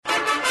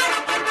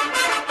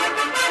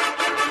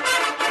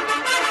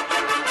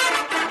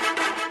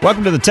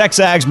Welcome to the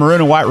Texags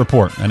Maroon and White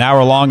Report, an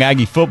hour-long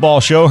Aggie football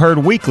show heard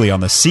weekly on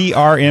the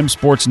CRM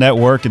Sports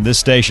Network and this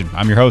station.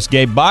 I'm your host,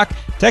 Gabe Bach.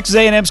 Texas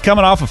A&M's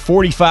coming off a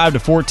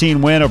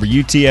 45-14 win over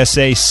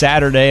UTSA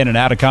Saturday in an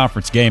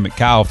out-of-conference game at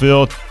Kyle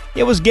Field.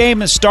 It was a game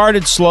that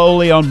started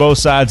slowly on both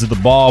sides of the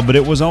ball, but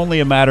it was only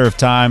a matter of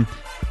time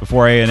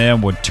before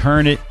A&M would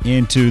turn it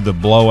into the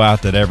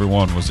blowout that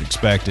everyone was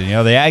expecting. You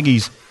know, the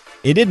Aggies,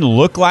 it didn't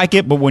look like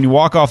it, but when you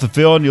walk off the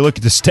field and you look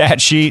at the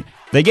stat sheet,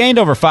 they gained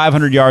over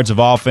 500 yards of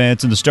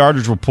offense, and the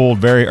starters were pulled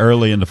very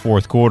early in the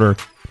fourth quarter.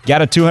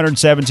 Got a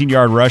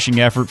 217-yard rushing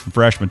effort from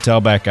freshman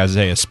tailback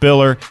Isaiah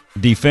Spiller.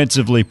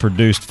 Defensively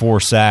produced 4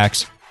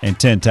 sacks and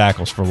 10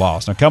 tackles for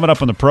loss. Now, coming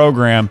up on the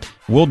program,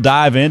 we'll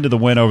dive into the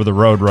win over the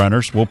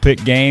Roadrunners. We'll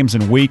pick games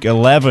in Week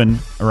 11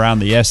 around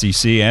the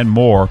SEC and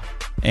more.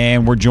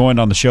 And we're joined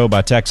on the show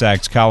by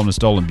Texags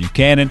columnist Olin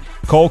Buchanan,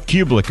 Cole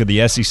Kublik of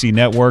the SEC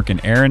Network, and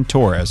Aaron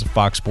Torres of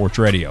Fox Sports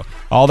Radio.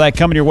 All that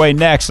coming your way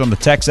next on the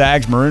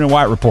Texags Maroon and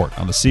White Report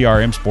on the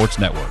CRM Sports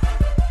Network.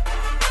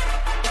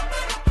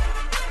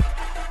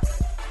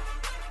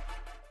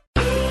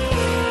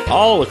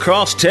 All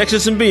across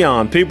Texas and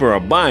beyond, people are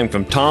buying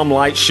from Tom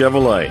Light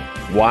Chevrolet.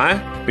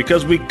 Why?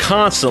 Because we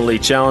constantly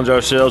challenge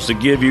ourselves to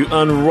give you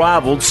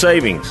unrivaled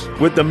savings.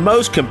 With the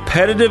most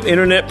competitive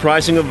internet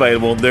pricing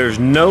available, there's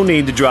no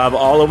need to drive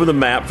all over the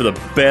map for the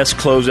best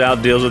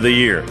closeout deals of the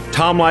year.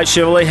 Tom Light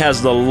Chevrolet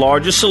has the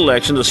largest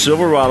selection of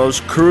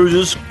Silverados,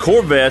 Cruzes,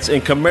 Corvettes,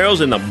 and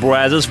Camaros in the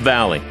Brazos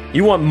Valley.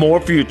 You want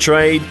more for your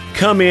trade?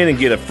 Come in and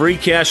get a free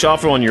cash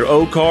offer on your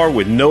old car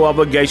with no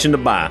obligation to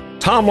buy.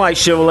 Tom Light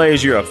Chevrolet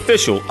is your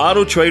official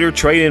Auto Trader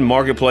trade-in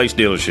marketplace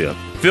dealership.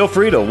 Feel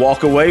free to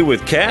walk away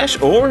with cash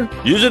or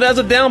use it as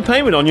a down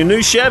payment on your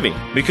new Chevy,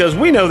 because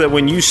we know that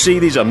when you see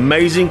these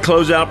amazing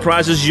closeout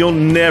prices, you'll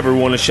never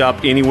want to shop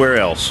anywhere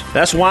else.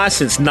 That's why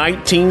since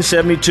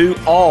 1972,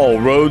 all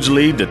roads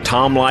lead to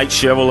Tom Light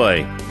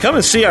Chevrolet. Come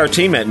and see our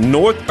team at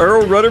North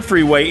Earl Rudder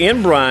Freeway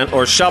in Bryan,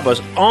 or shop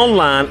us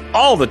online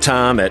all the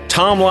time at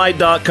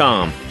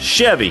tomlight.com.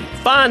 Chevy,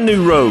 find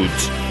new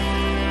roads.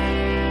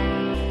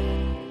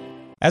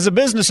 As a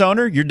business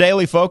owner, your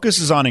daily focus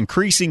is on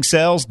increasing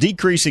sales,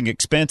 decreasing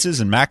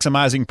expenses, and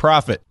maximizing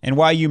profit. And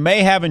while you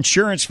may have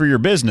insurance for your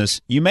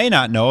business, you may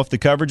not know if the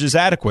coverage is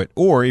adequate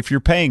or if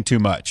you're paying too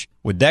much.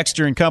 With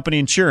Dexter & Company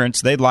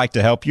Insurance, they'd like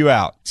to help you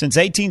out. Since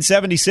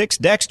 1876,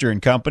 Dexter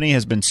 & Company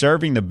has been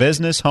serving the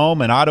business,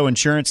 home, and auto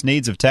insurance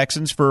needs of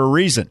Texans for a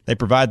reason. They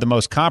provide the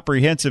most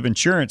comprehensive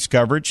insurance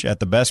coverage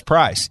at the best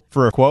price.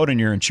 For a quote on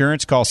your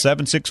insurance, call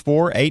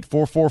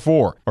 764-8444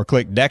 or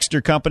click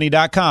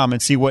DexterCompany.com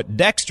and see what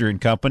Dexter &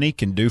 Company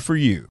can do for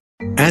you.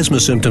 Asthma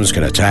symptoms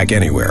can attack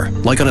anywhere,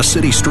 like on a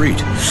city street.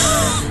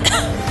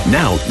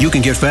 Now, you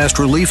can get fast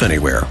relief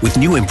anywhere with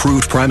new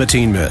improved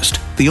Primatene Mist,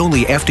 the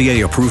only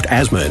FDA-approved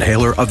asthma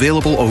inhaler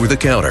available over the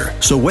counter.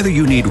 So whether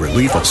you need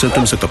relief of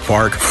symptoms at the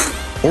park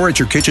or at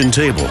your kitchen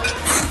table,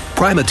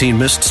 Primatene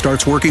Mist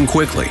starts working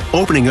quickly,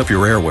 opening up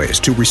your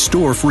airways to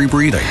restore free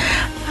breathing.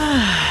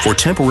 For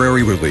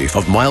temporary relief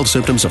of mild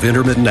symptoms of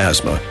intermittent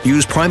asthma,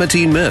 use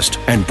Primatene Mist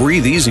and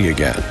breathe easy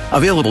again.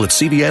 Available at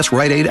CVS,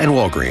 Rite Aid, and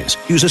Walgreens.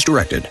 Use as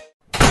directed.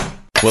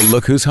 Well,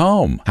 look who's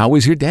home. How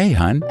was your day,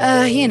 hon?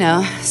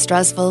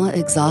 Stressful,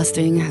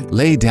 exhausting.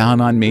 Lay down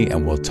on me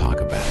and we'll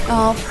talk about it.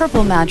 Oh,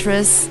 Purple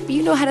Mattress.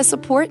 You know how to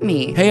support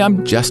me. Hey,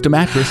 I'm just a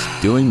mattress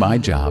doing my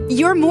job.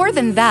 You're more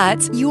than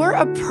that. You're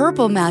a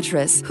Purple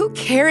Mattress. Who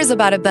cares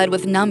about a bed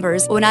with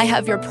numbers when I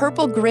have your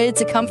Purple Grid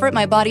to comfort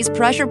my body's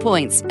pressure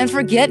points? And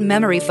forget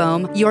memory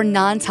foam. Your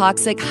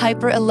non-toxic,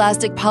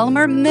 hyper-elastic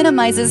polymer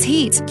minimizes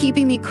heat,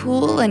 keeping me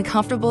cool and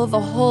comfortable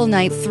the whole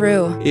night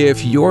through.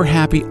 If you're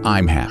happy,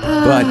 I'm happy.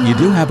 But you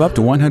do have up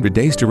to 100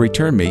 days to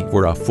return me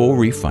for a full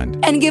refund.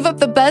 And give up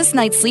the best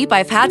night's sleep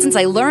I've had since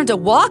I learned to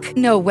walk?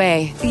 No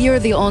way. You're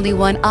the only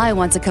one I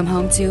want to come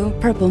home to.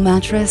 Purple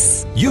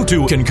Mattress. You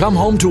too can come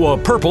home to a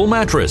Purple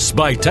Mattress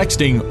by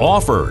texting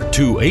OFFER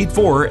to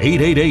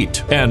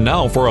 84888. And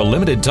now, for a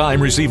limited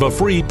time, receive a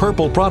free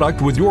Purple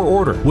product with your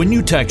order when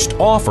you text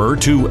OFFER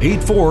to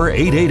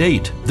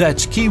 84888.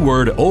 That's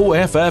keyword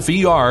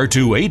OFFER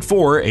to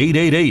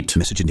 84888.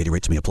 Message and data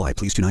rates may apply.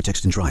 Please do not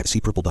text and drive.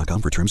 See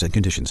purple.com for terms and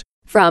conditions.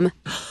 From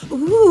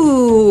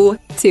ooh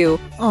to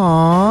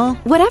aww.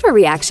 Whatever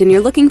reaction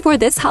you're looking for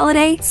this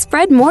holiday,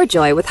 spread more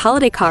joy with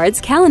holiday cards,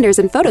 calendars,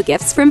 and photo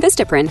gifts from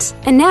Vistaprint.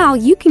 And now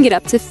you can get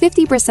up to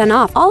 50%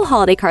 off all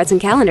holiday cards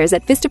and calendars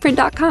at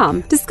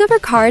Vistaprint.com. Discover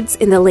cards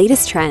in the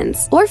latest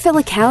trends or fill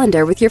a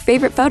calendar with your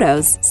favorite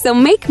photos. So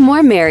make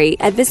more merry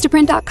at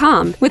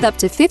Vistaprint.com with up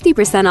to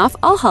 50% off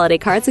all holiday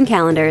cards and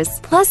calendars.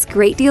 Plus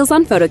great deals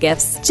on photo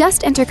gifts.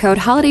 Just enter code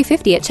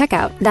HOLIDAY50 at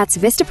checkout. That's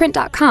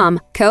Vistaprint.com,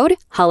 code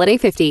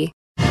HOLIDAY50.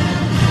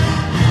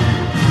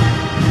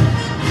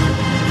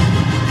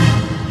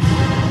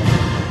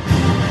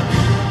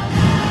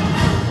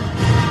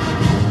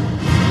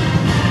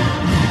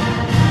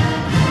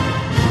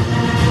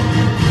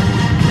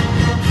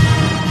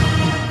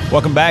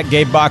 Welcome back.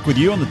 Gabe Bach with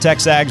you on the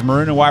Texags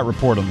Maroon and White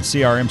Report on the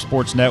CRM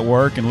Sports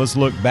Network. And let's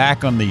look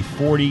back on the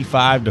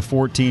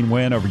 45-14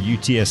 win over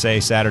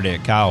UTSA Saturday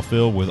at Kyle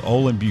Field with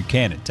Olin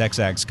Buchanan,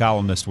 Texags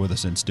columnist, with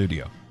us in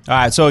studio. All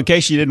right, so in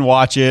case you didn't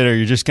watch it or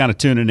you're just kind of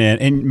tuning in,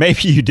 and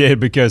maybe you did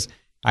because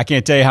I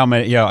can't tell you how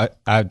many, I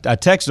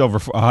text over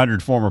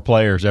 100 former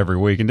players every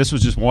week, and this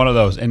was just one of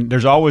those. And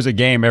there's always a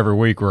game every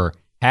week where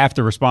half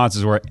the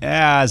responses were,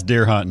 it's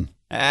deer hunting.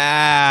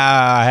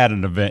 I had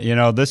an event.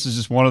 This is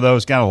just one of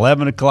those kind of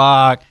 11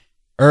 o'clock,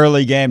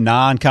 early game,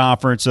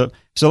 non-conference.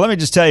 So let me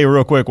just tell you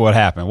real quick what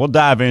happened. We'll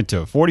dive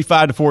into it.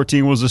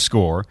 45-14 was the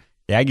score.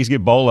 The Aggies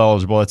get bowl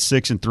eligible at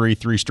 6-3,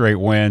 3 straight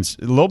wins.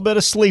 A little bit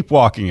of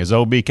sleepwalking, as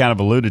OB kind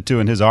of alluded to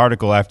in his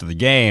article after the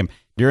game,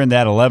 during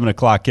that 11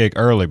 o'clock kick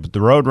early. But the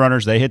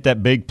Roadrunners, they hit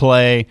that big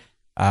play.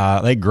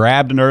 They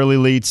grabbed an early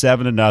lead,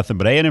 7-0.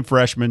 But A&M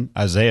freshman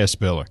Isaiah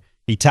Spiller,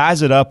 he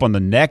ties it up on the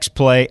next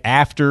play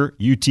after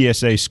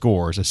UTSA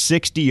scores, a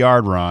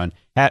 60-yard run,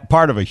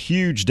 part of a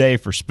huge day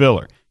for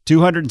Spiller.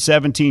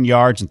 217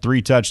 yards and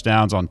 3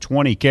 touchdowns on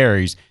 20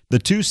 carries. The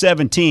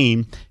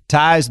 217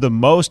 ties the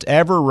most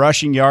ever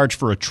rushing yards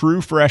for a true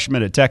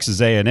freshman at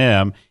Texas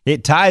A&M.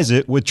 It ties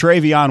it with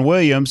Travion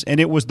Williams, and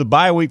it was the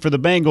bye week for the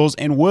Bengals,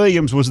 and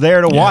Williams was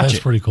there to watch it.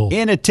 That's pretty cool.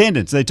 In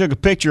attendance. They took a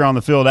picture on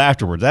the field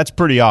afterwards. That's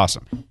pretty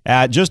awesome.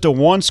 Just a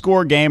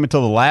one-score game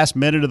until the last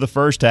minute of the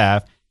first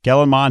half.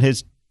 Kellen Mond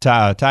hits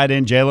tight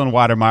end Jalen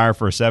Weidermeyer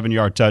for a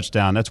 7-yard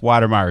touchdown. That's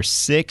Weidermeyer's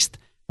 6th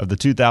of the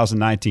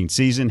 2019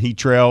 season. He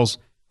trails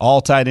all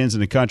tight ends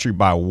in the country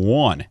by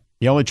 1.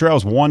 He only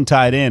trails 1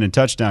 tight end in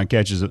touchdown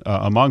catches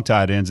among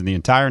tight ends in the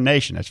entire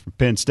nation. That's from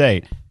Penn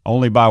State,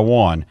 only by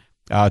 1.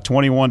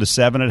 21-7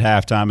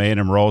 at halftime.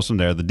 A&M rolls from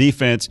there. The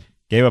defense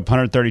gave up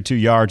 132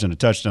 yards and a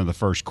touchdown in the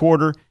first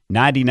quarter,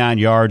 99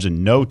 yards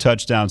and no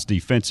touchdowns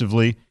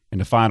defensively in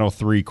the final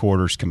 3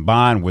 quarters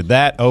combined. With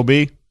that,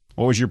 OB,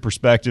 what was your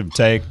perspective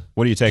take?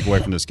 What do you take away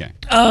from this game?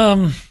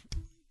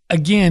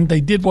 Again, they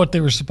did what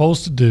they were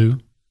supposed to do.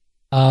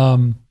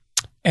 And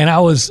I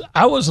was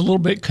a little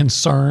bit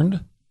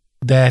concerned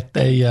that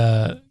they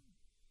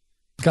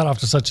got off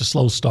to such a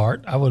slow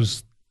start. I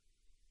was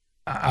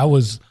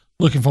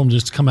looking for them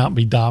just to come out and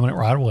be dominant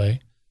right away.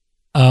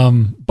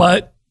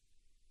 But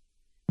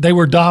they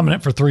were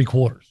dominant for 3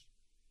 quarters.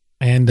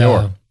 And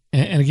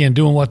again,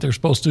 doing what they're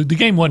supposed to do. The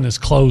game wasn't as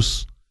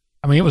close.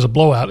 I mean, it was a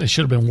blowout. It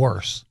should have been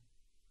worse.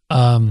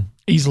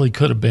 Easily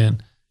could have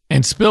been.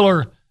 And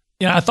Spiller,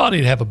 I thought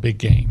he'd have a big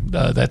game.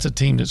 That's a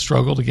team that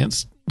struggled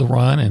against the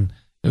run, and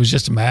it was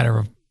just a matter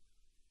of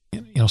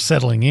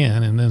settling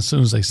in. And then as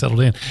soon as they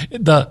settled in,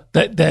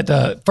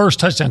 that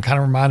first touchdown kind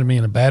of reminded me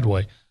in a bad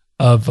way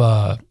of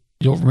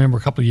you'll remember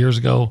a couple of years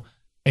ago,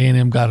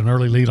 A&M got an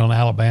early lead on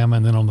Alabama,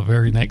 and then on the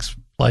very next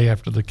play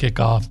after the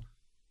kickoff,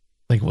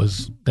 I think it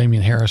was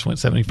Damian Harris went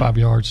 75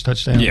 yards,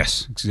 touchdown.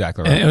 Yes,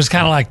 exactly right. And it was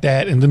kind of like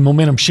that, and the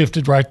momentum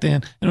shifted right then.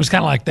 And it was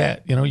kind of like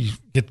that. You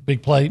get the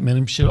big play,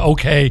 momentum shift.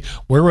 Okay,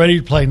 we're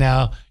ready to play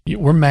now.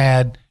 We're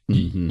mad.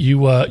 Mm-hmm.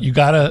 You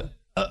got a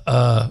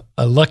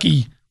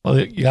lucky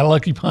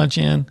punch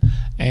in,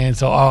 and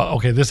so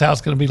okay, this is how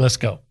it's going to be. Let's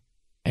go.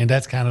 And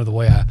that's kind of the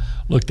way I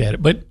looked at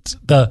it. But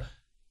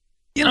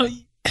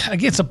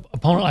against an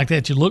opponent like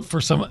that, you look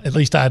for some. At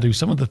least I do.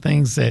 Some of the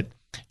things that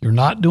you're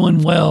not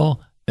doing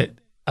well.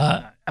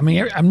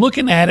 I'm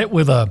looking at it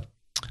with the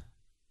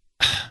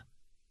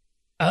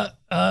eye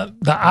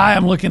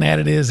I'm looking at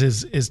it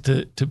is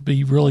to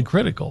be really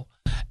critical.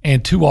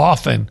 And too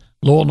often,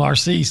 Lowell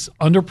Narcisse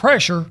under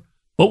pressure,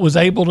 but was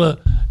able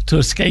to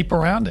escape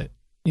around it,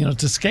 to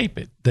escape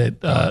it.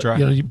 That's right.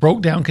 You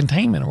broke down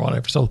containment or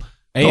whatever. So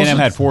A&M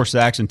had 4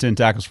 sacks and 10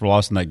 tackles for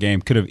loss in that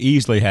game. Could have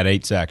easily had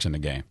 8 sacks in the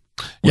game.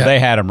 Well, they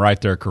had them right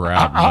there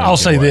corralled. I'll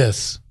say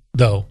this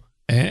though,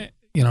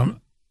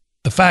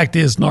 the fact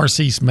is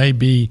Narcisse may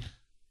be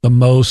the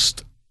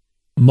most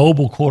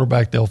mobile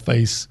quarterback they'll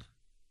face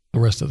the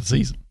rest of the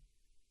season.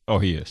 Oh,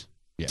 he is.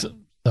 Yeah.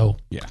 So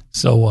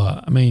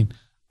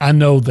I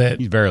know that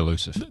he's very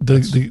elusive.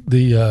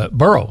 The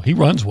Burrow, he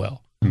runs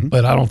well,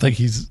 but I don't think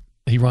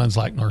he runs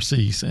like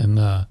Narcisse and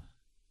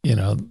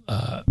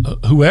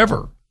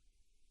whoever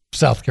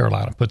South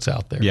Carolina puts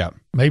out there. Yeah.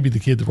 Maybe the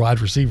kid, the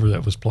wide receiver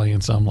that was playing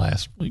some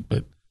last week,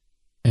 but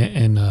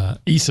and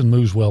Eason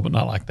moves well, but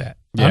not like that.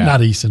 Yeah. I'm not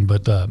Eason,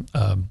 but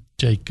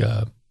Jake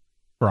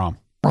Fromm.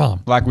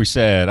 Like we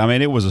said,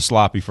 it was a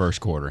sloppy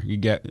first quarter.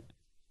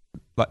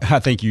 I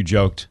think you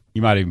joked.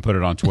 You might even put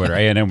it on Twitter.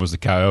 A&M was the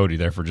coyote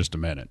there for just a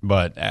minute,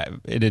 but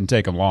it didn't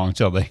take them long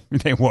until they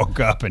woke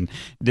up and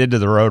did to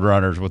the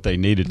Roadrunners what they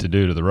needed to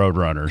do to the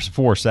Roadrunners.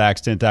 4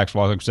 sacks, 10 tackles,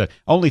 like I said.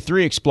 Only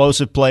 3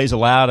 explosive plays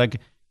allowed,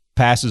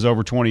 passes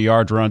over 20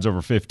 yards, runs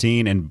over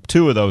 15, and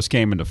 2 of those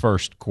came in the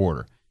first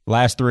quarter.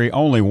 Last 3,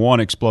 only 1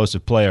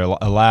 explosive play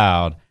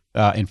allowed.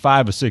 And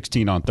 5 of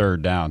 16 on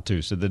third down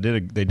too. So they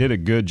did a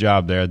good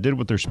job there. They did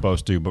what they're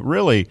supposed to. But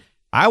really,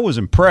 I was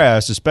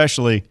impressed,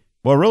 especially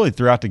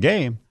throughout the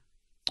game,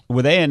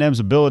 with A&M's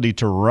ability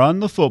to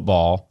run the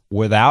football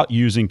without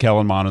using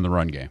Kellen Mond in the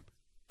run game.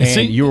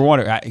 And you were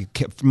wondering,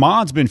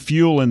 Mond's been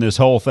fueling this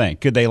whole thing.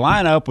 Could they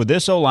line up with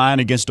this O-line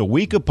against a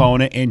weak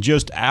opponent and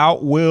just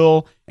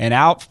out-will and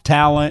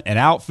out-talent and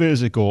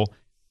out-physical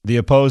the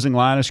opposing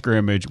line of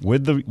scrimmage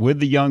with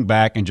the young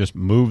back and just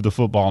move the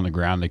football on the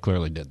ground? They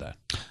clearly did that.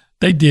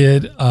 They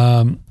did.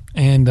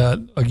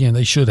 Again,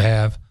 they should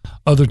have.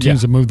 Other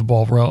teams have moved the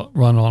ball,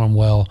 run on them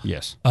well.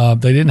 Yes.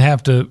 They didn't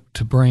have to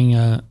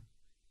bring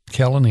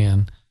Kellen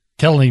in.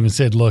 Kellen even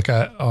said, look,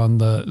 on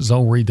the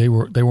zone read, they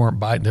weren't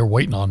biting. They were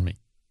waiting on me.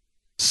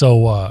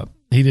 So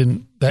he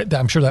didn't.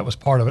 I'm sure that was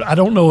part of it. I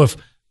don't know if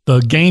the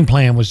game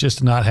plan was just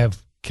to not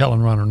have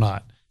Kellen run or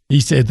not. He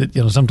said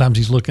that sometimes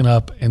he's looking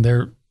up and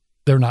they're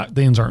not,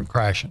 the ends aren't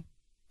crashing,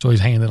 so he's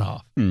handing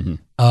off. Mm-hmm.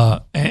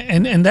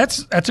 And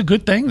that's a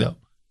good thing though,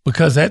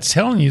 because that's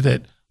telling you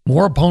that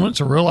more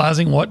opponents are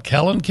realizing what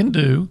Kellen can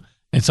do,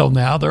 and so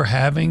now they're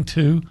having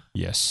to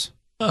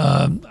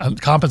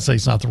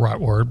compensate's not the right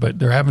word, but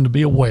they're having to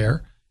be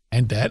aware.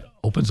 And that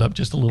opens up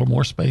just a little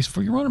more space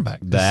for your running back.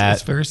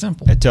 That's very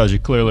simple. It tells you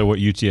clearly what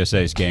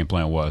UTSA's game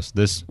plan was.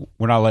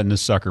 We're not letting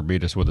this sucker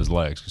beat us with his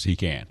legs because he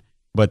can.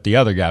 But the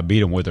other guy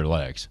beat him with their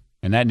legs.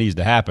 And that needs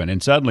to happen.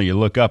 And suddenly you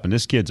look up and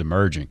this kid's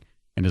emerging.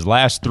 In his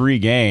last 3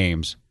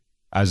 games,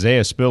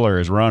 Isaiah Spiller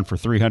has run for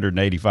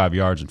 385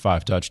 yards and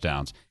 5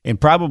 touchdowns. And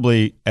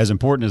probably as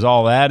important as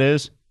all that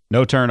is,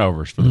 no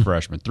turnovers for the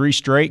freshman. 3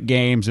 straight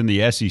games in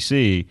the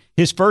SEC.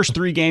 His first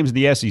 3 games in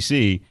the SEC,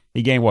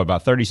 he gained,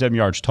 about 37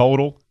 yards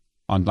total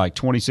on like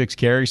 26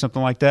 carries,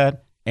 something like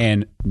that,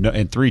 and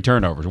 3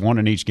 turnovers, 1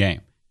 in each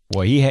game.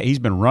 Well, he's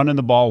been running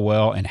the ball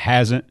well and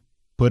hasn't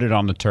put it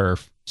on the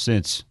turf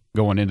since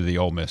going into the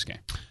Ole Miss game.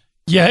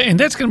 Yeah, and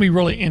that's going to be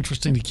really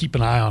interesting to keep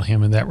an eye on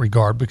him in that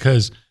regard,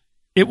 because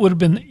it would have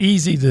been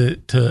easy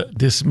to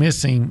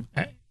dismiss him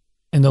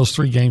in those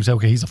 3 games.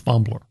 Okay, he's a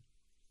fumbler.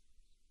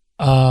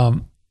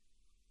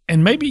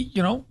 And maybe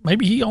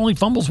he only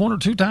fumbles 1 or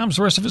 2 times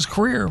the rest of his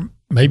career.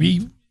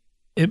 Maybe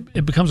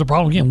it becomes a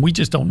problem again. We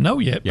just don't know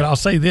yet. But I'll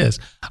say this.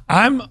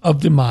 I'm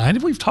of the mind,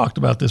 and we've talked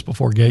about this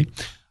before, Gabe,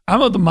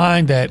 I'm of the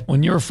mind that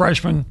when you're a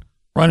freshman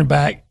running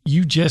back,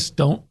 you just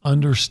don't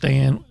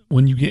understand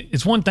when you get –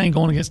 it's one thing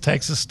going against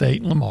Texas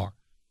State and Lamar,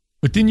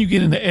 but then you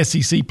get into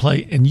SEC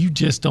play and you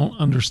just don't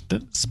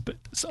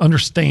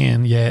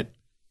understand yet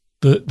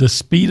the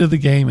speed of the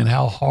game and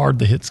how hard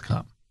the hits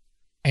come.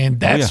 And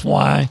that's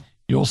why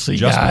you'll see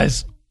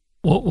guys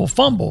will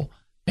fumble.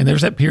 And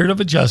there's that period of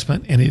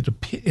adjustment, and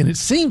it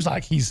seems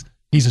like he's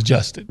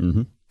adjusted.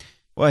 Mm-hmm.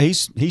 Well,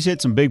 he's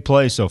hit some big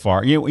plays so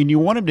far. And you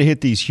want him to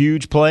hit these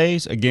huge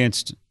plays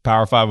against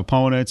Power 5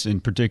 opponents,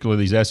 in particular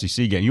these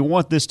SEC games. You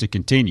want this to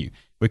continue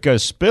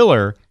because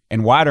Spiller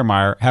and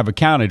Weidermeyer have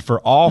accounted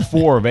for all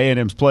 4 of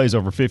A&M's plays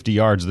over 50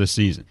 yards this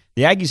season.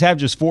 The Aggies have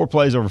just 4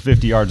 plays over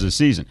 50 yards this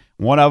season.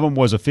 One of them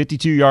was a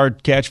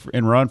 52-yard catch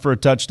and run for a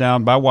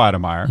touchdown by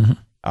Weidermeyer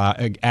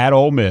at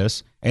Ole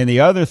Miss, and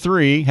the other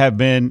 3 have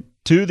been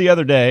 2 the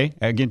other day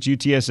against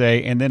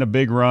UTSA, and then a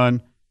big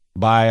run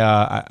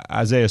by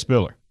Isaiah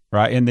Spiller,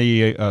 right, in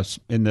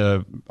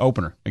the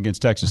opener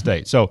against Texas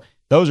State. So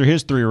those are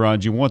his 3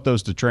 runs. You want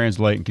those to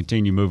translate and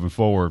continue moving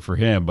forward for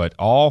him. But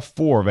all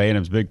 4 of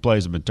A&M's big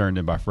plays have been turned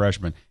in by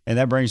freshmen, and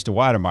that brings to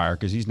Weidermeyer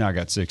because he's now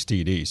got 6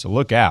 TDs. So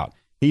look out.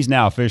 He's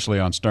now officially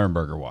on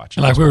Sternberger watch.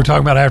 And like we were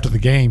talking about after the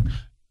game,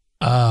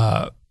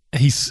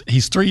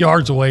 he's 3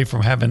 yards away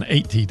from having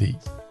 8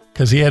 TDs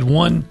because he had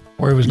one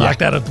where he was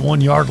knocked out at the 1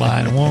 yard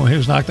line and one where he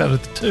was knocked out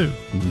at the 2.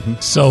 Mm-hmm.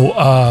 So,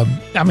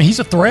 he's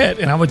a threat,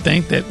 and I would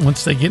think that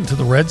once they get into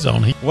the red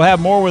zone. We'll have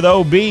more with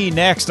OB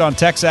next on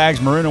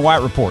Texag's Maroon and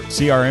White Report,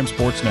 CRM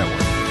Sports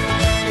Network.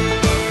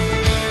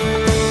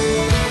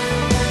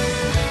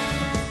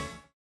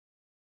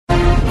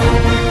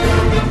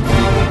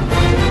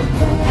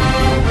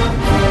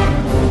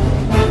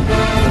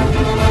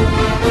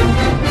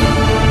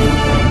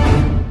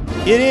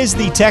 It is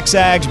the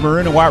Texags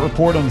Maroon and White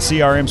Report on the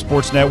CRM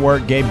Sports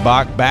Network. Gabe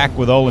Bach back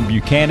with Olin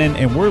Buchanan,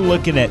 and we're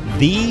looking at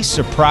the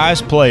surprise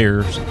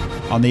players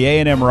on the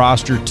A&M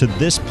roster to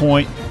this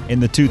point in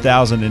the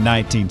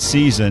 2019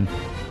 season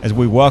as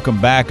we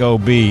welcome back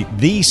OB,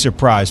 the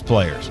surprise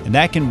players. And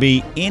that can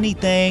be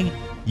anything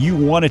you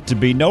want it to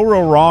be. No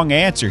real wrong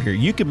answer here.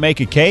 You can make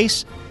a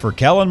case for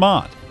Kellen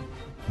Mond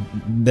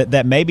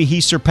that maybe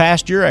he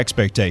surpassed your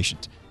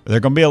expectations. There are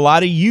going to be a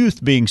lot of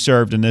youth being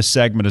served in this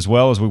segment as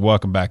well as we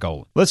welcome back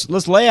Olin.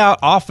 Let's lay out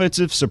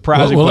offensive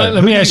surprising. Well,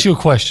 let me ask you a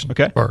question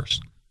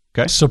first.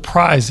 Okay.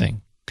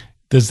 Surprising.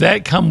 Does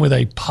that come with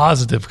a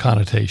positive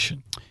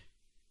connotation?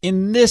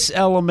 In this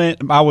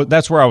element,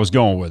 that's where I was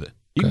going with it.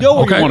 You can go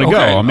where you want to go.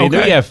 I mean,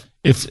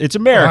 it's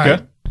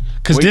America.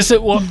 Because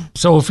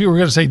so if you were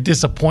going to say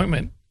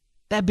disappointment,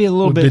 that'd be a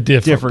little bit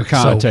different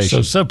connotation.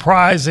 So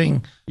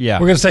surprising. Yeah.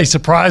 We're going to say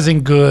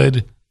surprising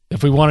good.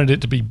 If we wanted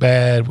it to be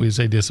bad, we'd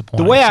say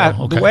disappointing.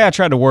 The way I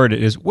tried to word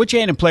it is, which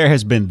A&M player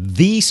has been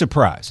the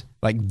surprise,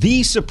 like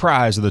the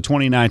surprise of the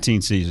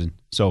 2019 season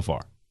so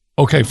far?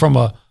 Okay, from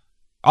a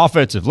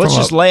offensive. Let's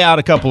just lay out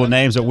a couple of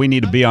names that we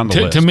need to be on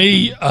the list.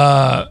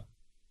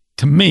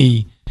 To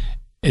me,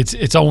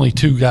 it's only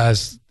 2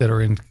 guys that are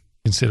in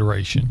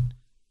consideration,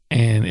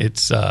 and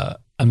it's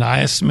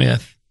Ainias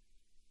Smith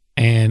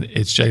and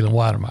it's Jalen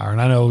Weidemeyer.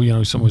 And I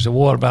know, somebody said,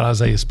 well, what about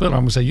Isaiah Spiller?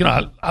 I'm going to say,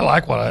 I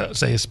like what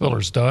Isaiah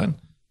Spiller's done,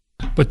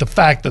 but the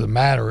fact of the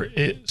matter,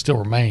 it still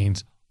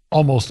remains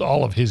almost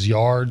all of his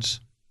yards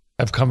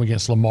have come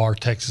against Lamar,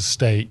 Texas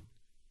State,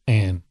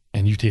 and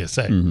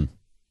UTSA. Mm-hmm.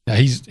 Now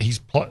he's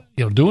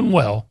doing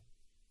well,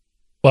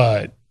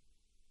 but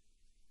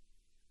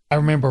I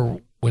remember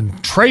when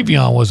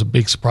Travion was a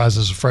big surprise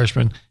as a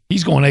freshman,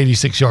 he's going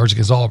 86 yards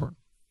against Auburn.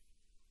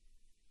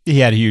 He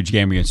had a huge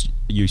game against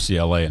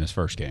UCLA in his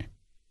first game.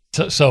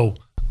 So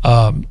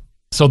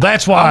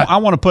that's why I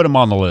want to put him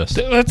on the list.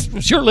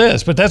 It's your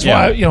list, but that's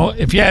why,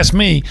 if you ask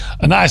me,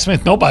 Ainias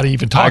Smith, nobody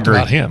even talked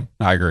about him.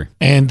 I agree.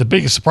 And the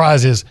biggest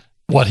surprise is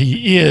what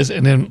he is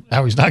and then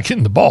how he's not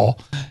getting the ball.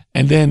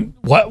 And then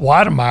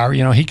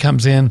Weidemeyer, he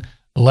comes in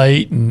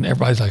late and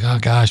everybody's like, oh,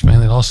 gosh, man,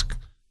 they lost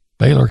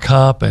Baylor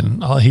Cup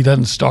and he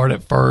doesn't start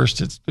at first.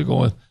 It's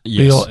going with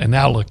Bill, and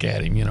now look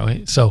at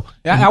him, So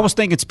I was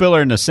thinking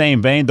Spiller in the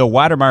same vein, though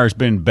Weidemeyer's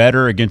been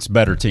better against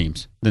better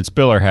teams than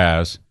Spiller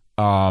has.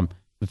 The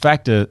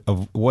fact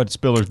of what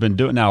Spiller's been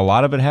doing now, a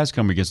lot of it has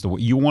come against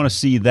you want to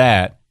see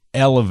that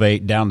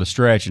elevate down the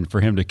stretch and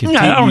for him to continue.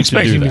 I don't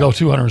expect him to go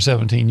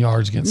 217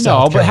 yards against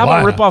South Carolina. But how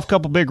about rip off a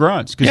couple big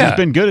runs? Because he's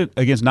been good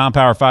against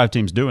non-Power 5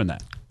 teams doing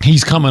that.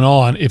 He's coming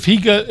on. If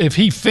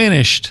he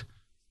finished,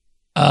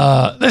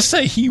 let's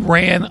say he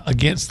ran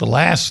against the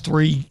last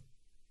three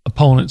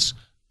opponents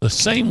the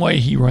same way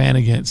he ran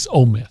against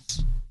Ole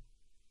Miss.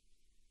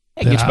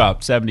 He gets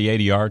about 70,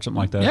 80 yards, something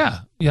like that. Yeah.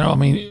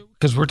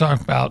 Because we're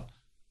talking about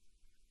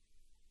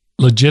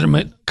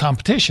legitimate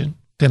competition,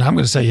 then I'm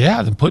going to say,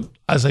 then put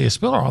Isaiah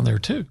Spiller on there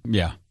too.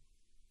 Yeah.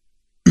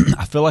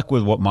 I feel like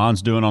with what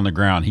Mon's doing on the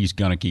ground, he's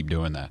going to keep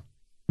doing that.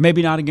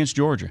 Maybe not against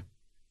Georgia,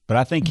 but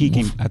I think he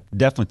can. I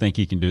definitely think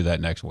he can do that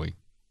next week.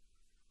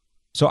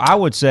 So I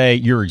would say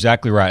you're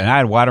exactly right. And I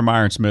had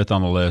Weidemeyer and Smith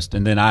on the list,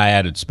 and then I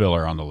added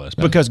Spiller on the list.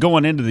 Because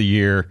going into the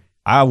year,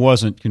 I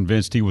wasn't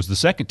convinced he was the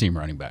second-team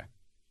running back.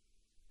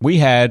 We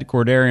had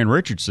Cordarian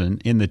Richardson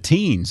in the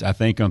teens, I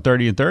think, on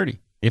 30 and 30,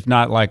 if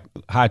not like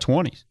high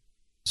 20s.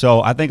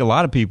 So I think a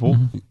lot of people,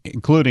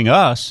 including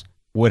us,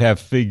 would have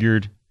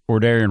figured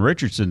Cordarian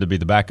Richardson to be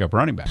the backup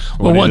running back.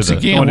 Well, once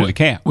again,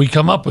 we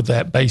come up with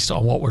that based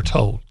on what we're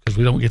told because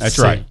we don't get to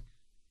see. Right.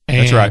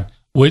 That's right.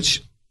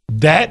 Which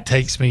that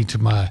takes me to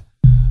my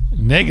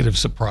negative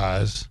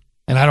surprise,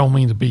 and I don't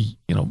mean to be,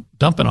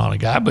 dumping on a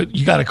guy, but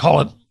you got to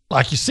call it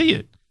like you see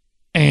it.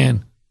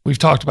 And we've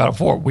talked about it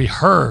before. We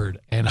heard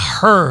and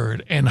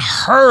heard and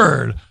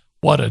heard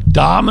what a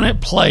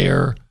dominant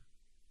player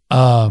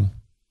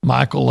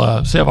Michael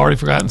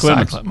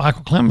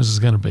Clemens is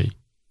going to be,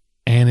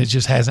 and it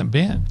just hasn't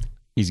been.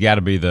 He's got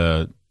to be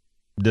the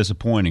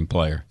disappointing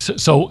player.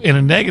 So in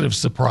a negative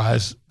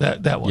surprise,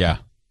 that one.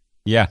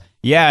 Yeah,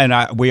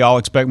 and we all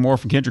expect more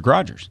from Kendrick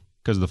Rogers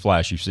because of the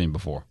flash you've seen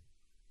before.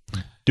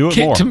 Do it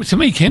more. To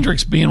me,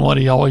 Kendrick's being what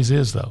he always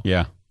is, though.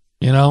 Yeah.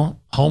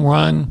 Home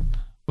run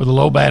with a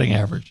low batting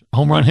average.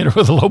 Home run hitter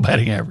with a low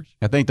batting average.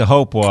 I think the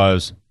hope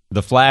was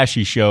the flash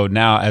he showed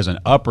now as an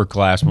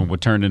upperclassman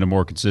would turn into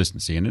more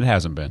consistency, and it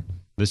hasn't been.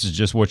 This is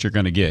just what you're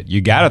going to get. You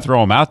got to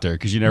throw him out there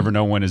because you never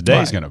know when his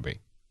day is going to be.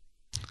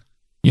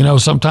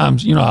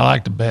 Sometimes, I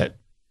like to bet.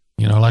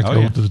 I like to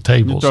go to the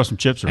tables. Throw some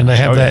chips around. And they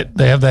have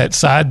they have that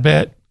side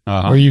bet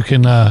where you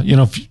can,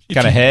 if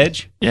kind of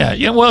hedge.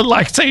 Yeah. Well,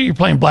 like say you're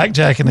playing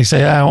blackjack and they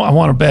say, I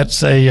want to bet,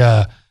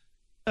 say,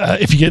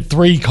 if you get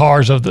 3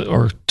 cards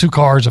or 2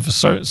 cards of a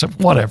certain,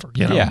 whatever,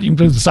 you can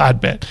do the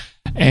side bet.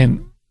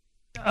 And,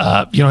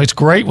 it's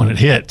great when it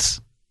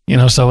hits,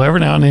 so every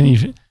now and then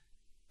you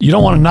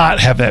don't want to not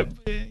have that,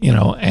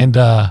 and,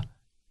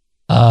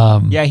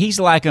 he's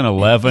like an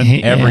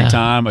 11 every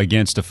time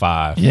against a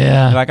 5.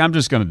 Yeah. Like, I'm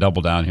just going to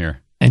double down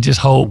here. And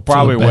just hope. We'll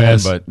probably win,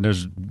 but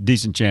there's a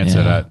decent chance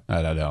that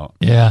I don't.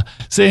 Yeah.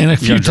 See, and a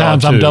few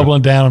times I'm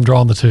doubling down, I'm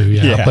drawing the 2.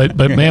 Yeah.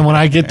 But man, when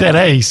I get that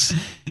ace,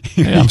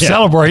 I'm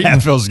celebrating.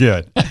 That feels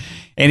good.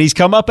 And he's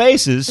come up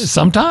aces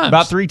sometimes,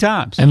 about 3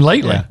 times, and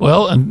lately. Yeah.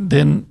 Well, and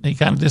then he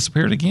kind of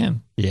disappeared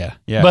again. Yeah.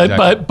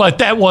 But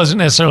that wasn't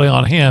necessarily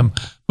on him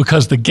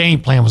because the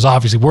game plan was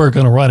obviously we're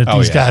going to run at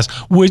these guys,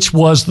 which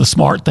was the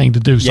smart thing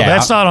to do. So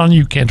that's not on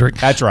you, Kendrick.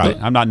 That's right.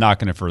 I'm not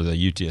knocking it for the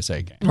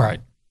UTSA game.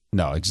 Right.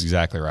 No, it's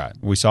exactly right.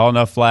 We saw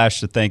enough flash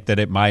to think that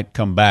it might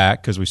come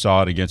back because we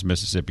saw it against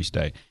Mississippi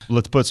State.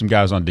 Let's put some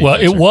guys on defense. Well,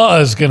 it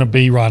was going to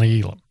be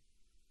Ronnie Elam.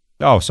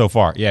 Oh, so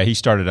far. Yeah, he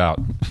started out.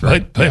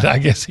 But I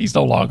guess he's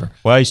no longer.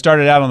 Well, he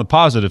started out on the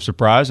positive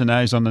surprise, and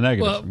now he's on the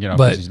negative,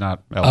 because he's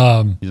not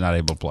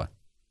able to play.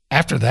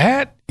 After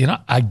that,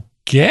 I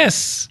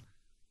guess,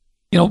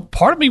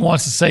 part of me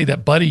wants to say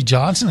that Buddy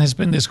Johnson has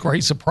been this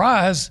great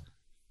surprise,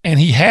 and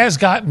he has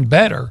gotten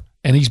better,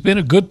 and he's been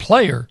a good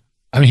player.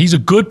 I mean, he's a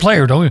good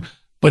player,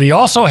 but he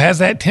also has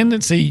that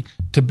tendency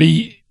to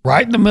be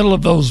right in the middle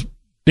of those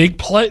big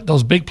plays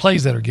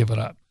that are given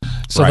up.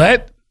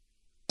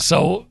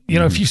 So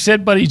if you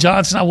said Buddy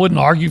Johnson, I wouldn't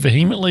argue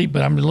vehemently,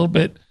 but I'm a little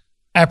bit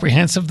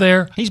apprehensive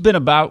there. He's been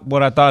about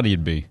what I thought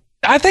he'd be.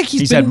 I think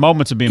he's had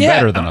moments of being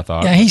better than I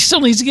thought. Yeah, he still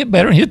needs to get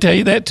better, and he'll tell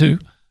you that too.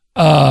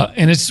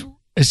 And it's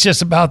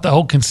just about the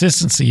whole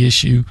consistency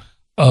issue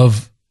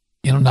of,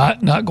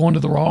 not going to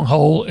the wrong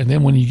hole. And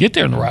then when you get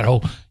there in the right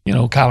hole,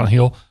 Kylan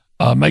Hill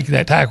making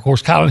that tackle. Of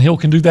course, Kylan Hill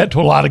can do that to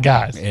a lot of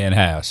guys. And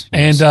has.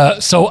 Yes.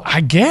 And so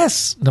I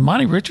guess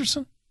Damani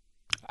Richardson?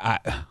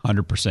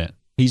 100%.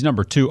 He's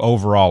number 2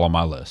 overall on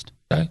my list.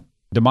 Okay.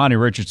 Damani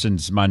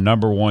Richardson's my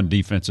number 1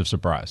 defensive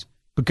surprise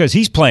because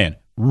he's playing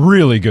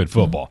really good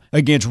football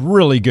against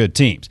really good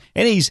teams.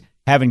 And he's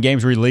having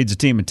games where he leads the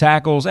team in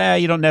tackles.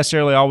 You don't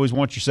necessarily always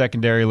want your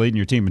secondary leading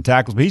your team in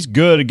tackles, but he's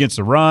good against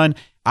the run.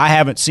 I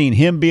haven't seen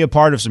him be a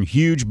part of some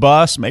huge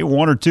busts, maybe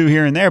 1 or 2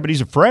 here and there, but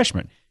he's a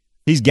freshman.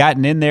 He's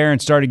gotten in there and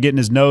started getting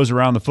his nose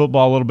around the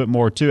football a little bit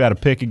more, too. Had a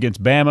pick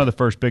against Bama, the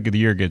first pick of the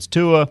year against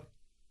Tua.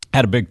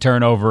 Had a big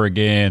turnover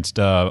against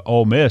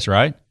Ole Miss,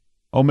 right?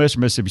 Ole Miss or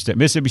Mississippi State?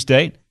 Mississippi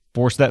State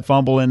forced that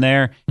fumble in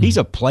there. He's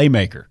a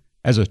playmaker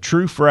as a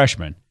true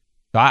freshman.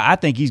 So I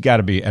think he's got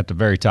to be at the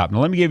very top.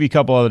 Now, let me give you a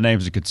couple other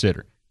names to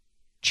consider.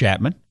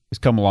 Chapman has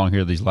come along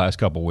here these last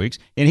couple of weeks,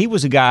 and he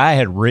was a guy I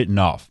had written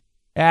off.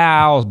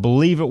 I'll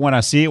believe it when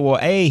I see it. Well,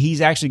 he's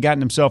actually gotten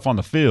himself on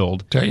the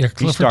field. Yeah,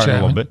 he's starting Chapman.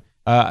 A little bit.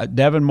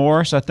 Devin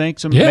Morris, I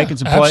think, making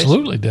some plays.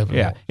 Absolutely, Devin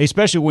Morris.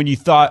 Especially when you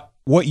thought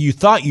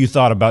you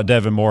thought about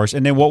Devin Morris,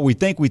 and then what we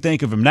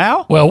think of him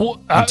now.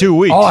 Well, in 2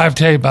 weeks. All I have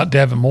to tell you about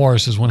Devin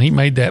Morris is when he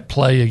made that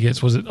play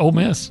against, was it Ole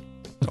Miss?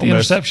 With the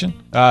interception?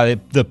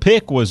 The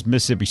pick was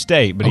Mississippi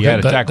State, but he had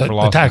a tackle for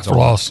loss. The tackle for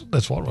loss,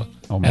 that's what it was.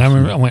 And I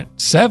remember I went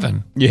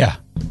 7. Yeah.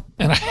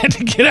 And I had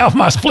to get out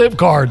my flip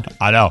card.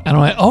 I know. And I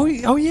went,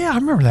 oh yeah, I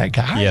remember that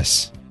guy.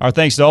 Yes. Our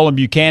thanks to Olin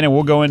Buchanan.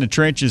 We'll go into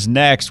trenches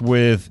next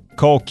with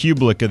Cole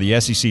Kubelik of the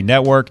SEC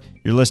Network.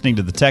 You're listening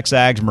to the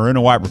Texags Maroon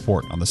and White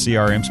Report on the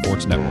CRM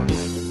Sports Network.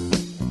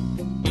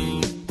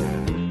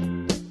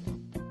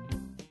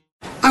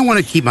 I want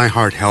to keep my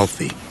heart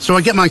healthy, so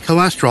I get my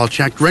cholesterol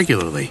checked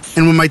regularly.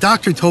 And when my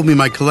doctor told me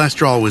my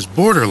cholesterol was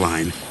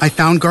borderline, I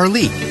found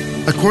Garlic.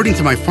 According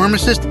to my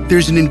pharmacist,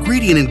 there's an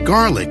ingredient in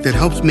garlic that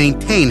helps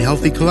maintain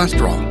healthy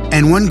cholesterol.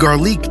 And 1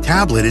 Garlic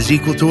tablet is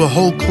equal to a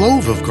whole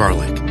clove of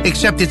garlic,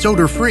 except it's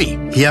odor-free.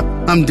 Yep,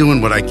 I'm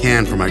doing what I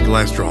can for my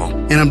cholesterol,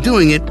 and I'm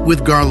doing it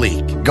with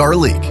Garlic.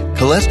 Garlic,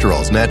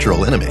 cholesterol's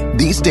natural enemy.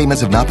 These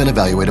statements have not been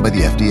evaluated by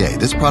the FDA.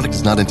 This product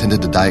is not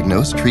intended to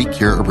diagnose, treat,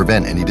 cure, or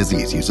prevent any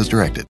disease. Use as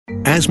directed.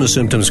 Asthma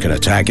symptoms can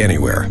attack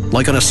anywhere,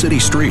 like on a city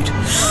street.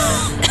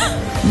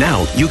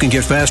 Now you can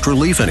get fast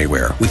relief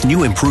anywhere with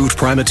new improved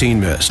Primatene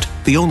Mist,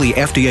 the only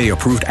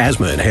FDA-approved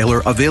asthma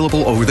inhaler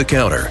available over the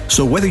counter.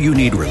 So whether you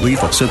need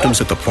relief of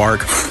symptoms at the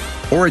park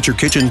or at your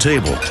kitchen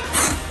table,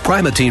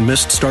 Primatene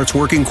Mist starts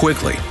working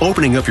quickly,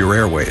 opening up your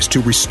airways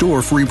to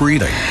restore free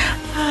breathing.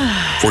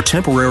 For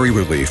temporary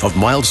relief of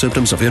mild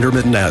symptoms of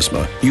intermittent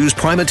asthma, use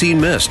Primatene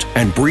Mist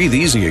and breathe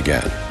easy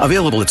again.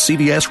 Available at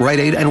CVS, Rite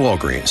Aid, and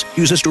Walgreens.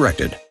 Use as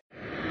directed.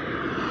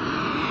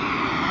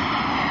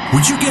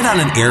 Would you get on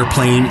an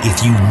airplane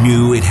if you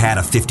knew it had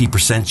a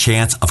 50%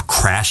 chance of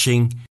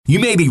crashing? You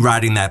may be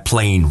riding that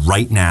plane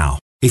right now.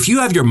 If you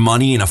have your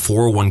money in a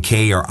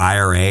 401k or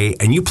IRA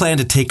and you plan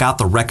to take out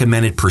the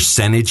recommended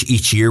percentage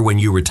each year when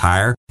you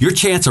retire, your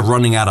chance of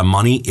running out of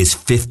money is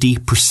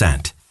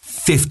 50%.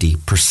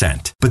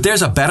 50%. But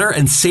there's a better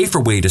and safer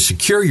way to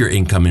secure your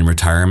income in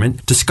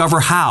retirement. Discover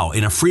how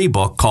in a free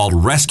book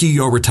called Rescue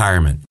Your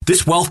Retirement.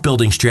 This wealth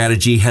building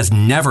strategy has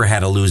never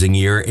had a losing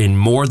year in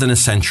more than a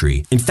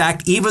century. In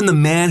fact, even the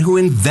man who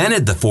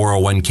invented the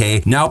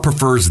 401k now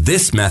prefers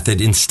this method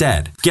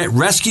instead. Get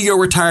Rescue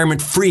Your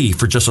Retirement free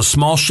for just a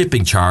small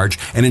shipping charge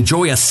and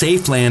enjoy a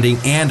safe landing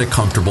and a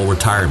comfortable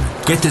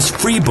retirement. Get this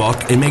free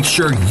book and make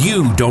sure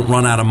you don't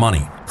run out of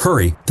money.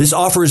 Hurry, this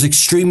offer is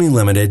extremely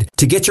limited.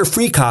 To get your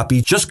free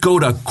copy, just go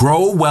to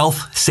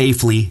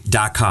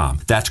growwealthsafely.com.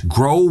 That's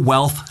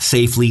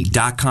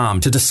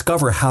growwealthsafely.com to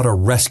discover how to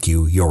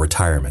rescue your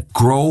retirement.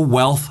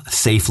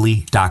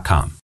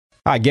 growwealthsafely.com.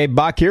 Hi, Gabe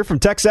Bach here from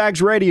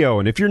Texags Radio,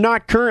 and if you're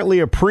not currently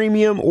a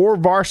premium or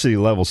varsity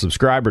level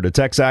subscriber to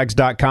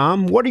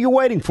Texags.com, what are you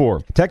waiting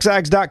for?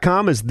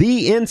 Texags.com is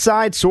the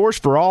inside source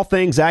for all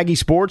things Aggie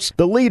sports,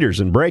 the leaders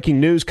in breaking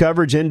news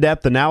coverage,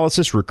 in-depth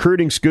analysis,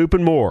 recruiting scoop,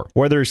 and more.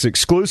 Whether it's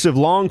exclusive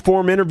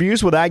long-form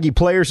interviews with Aggie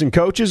players and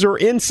coaches or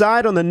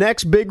insight on the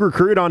next big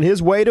recruit on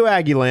his way to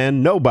Aggieland,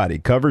 nobody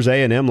covers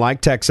A&M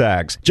like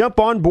Texags. Jump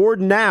on board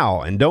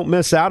now and don't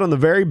miss out on the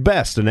very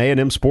best in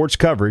A&M sports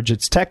coverage.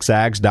 It's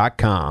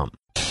Texags.com.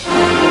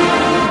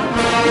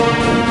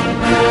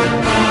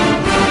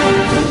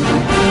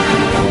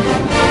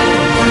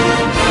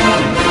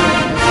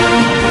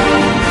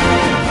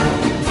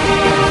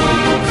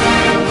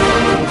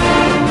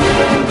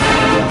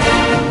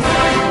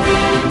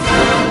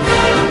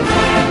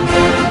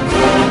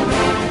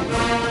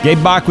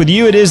 Gabe Bach with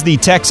you. It is the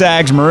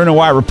Texags Maroon and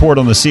White Report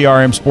on the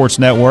CRM Sports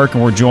Network,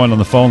 and we're joined on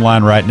the phone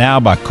line right now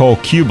by Cole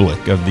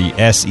Kubelik of the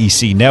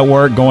SEC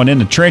Network, going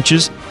into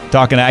trenches,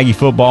 talking Aggie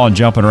football and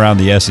jumping around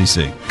the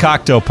SEC.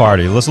 Cocktail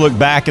party. Let's look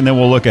back and then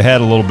we'll look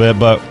ahead a little bit,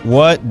 but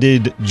what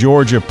did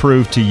Georgia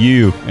prove to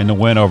you in the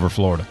win over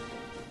Florida?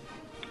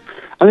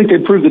 I think they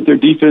proved that their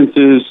defense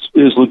is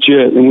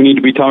legit, and we need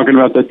to be talking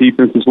about that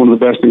defense as one of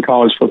the best in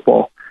college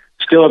football.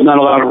 still have not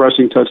allowed a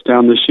rushing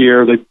touchdown this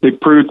year. They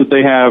proved that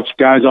they have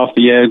guys off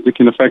the edge that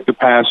can affect the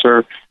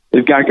passer.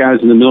 They've got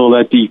guys in the middle of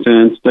that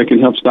defense that can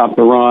help stop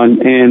the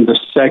run, and the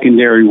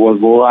secondary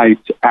was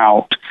lights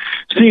out.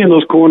 Seeing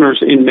those corners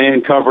in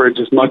man coverage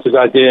as much as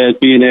I did,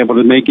 being able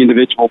to make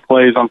individual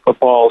plays on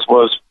footballs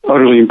was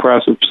utterly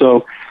impressive.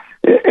 So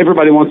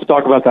everybody wants to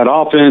talk about that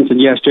offense, and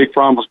yes, Jake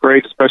Fromm was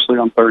great, especially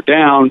on third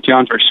down.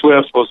 DeAndre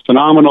Swift was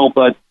phenomenal,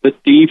 but the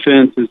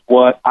defense is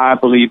what I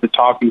believe the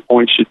talking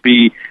point should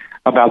be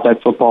about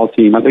that football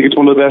team. I think it's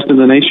one of the best in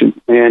the nation,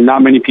 and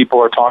not many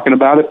people are talking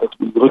about it. But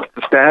when you look at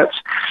the stats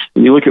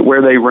and you look at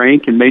where they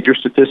rank in major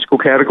statistical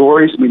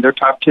categories, I mean, they're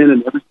top 10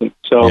 in everything.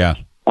 So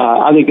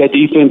I think that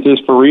defense is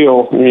for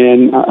real,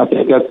 and I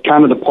think that's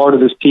kind of the part of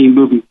this team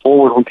moving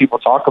forward when people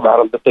talk about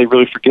them that they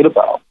really forget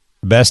about.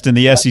 Best in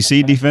the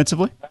SEC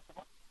defensively?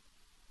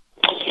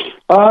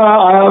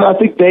 I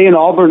think they and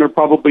Auburn are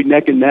probably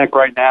neck and neck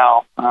right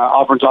now.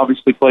 Auburn's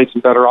obviously played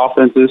some better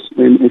offenses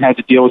and had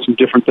to deal with some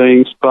different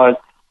things,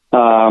 but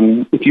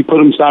if you put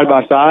them side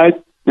by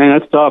side, man,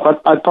 that's tough.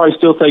 I'd probably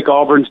still take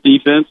Auburn's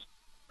defense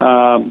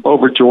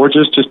over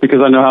Georgia's just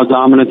because I know how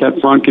dominant that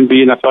front can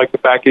be, and I feel like the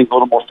back end's a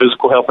little more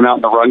physical helping out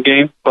in the run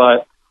game,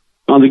 but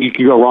I don't think you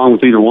could go wrong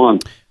with either one.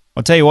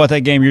 I'll tell you what,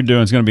 that game you're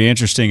doing is going to be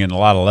interesting in a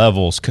lot of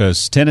levels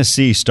because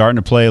Tennessee's starting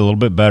to play a little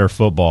bit better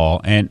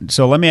football. And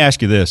so let me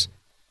ask you this.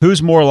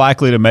 Who's more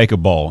likely to make a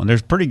bowl? And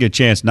there's a pretty good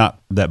chance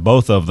not that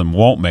both of them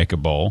won't make a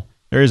bowl.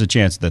 There is a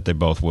chance that they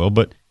both will,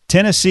 but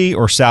Tennessee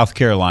or South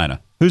Carolina?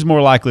 Who's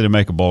more likely to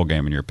make a bowl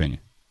game, in your opinion?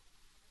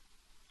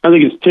 I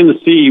think it's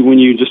Tennessee when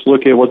you just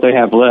look at what they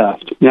have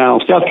left. Now,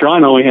 South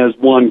Carolina only has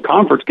one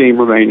conference game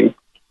remaining,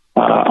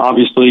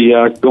 obviously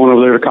going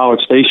over there to College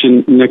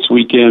Station next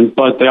weekend,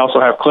 but they also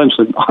have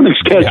Clemson on their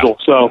schedule.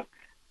 So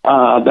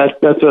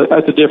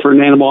that's a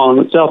different animal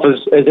in itself,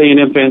 as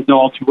A&M fans know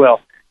all too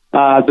well.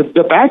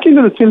 The back end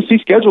of the Tennessee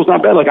schedule is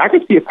not bad. Like, I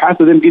could see a path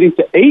of them getting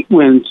to 8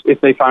 wins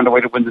if they find a way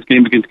to win this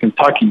game against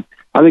Kentucky.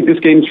 I think this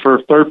game's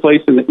for third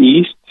place in the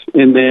East.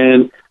 And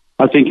then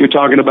I think you're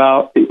talking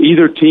about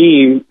either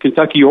team,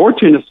 Kentucky or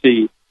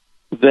Tennessee,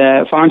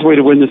 that finds a way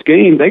to win this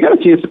game. They got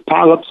a chance to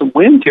pile up some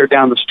wins here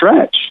down the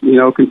stretch. You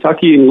know,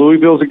 Kentucky and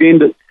Louisville is a game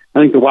that I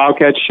think the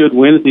Wildcats should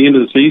win at the end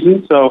of the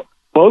season. So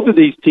both of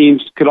these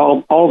teams could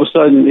all of a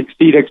sudden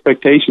exceed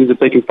expectations if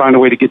they can find a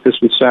way to get this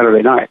one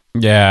Saturday night.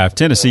 Yeah, if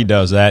Tennessee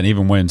does that and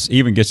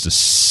even gets to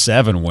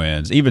 7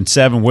 wins, even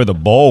 7 with a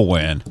bowl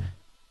win,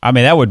 I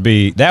mean,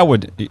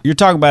 you're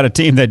talking about a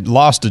team that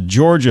lost to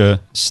Georgia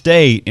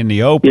State in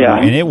the opener,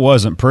 and it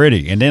wasn't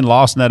pretty, and then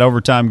lost in that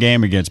overtime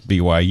game against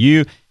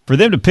BYU. For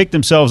them to pick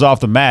themselves off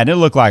the mat, and it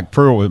looked like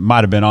Pruitt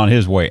might have been on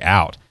his way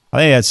out. I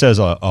think that says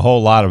a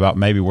whole lot about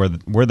maybe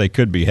where they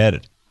could be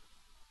headed.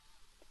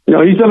 You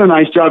know, he's done a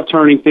nice job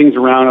turning things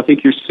around. I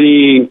think you're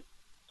seeing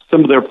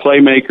some of their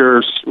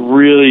playmakers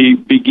really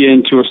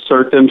begin to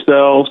assert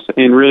themselves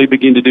and really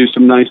begin to do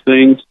some nice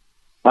things.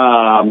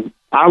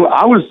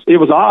 It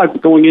was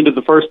odd going into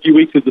the first few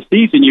weeks of the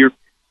season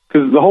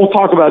because the whole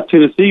talk about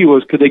Tennessee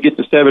was could they get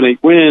to 7-8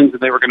 wins and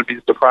they were going to be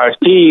the surprise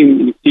team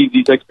and exceed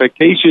these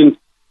expectations.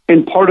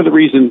 And part of the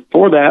reason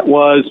for that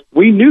was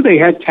we knew they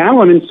had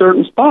talent in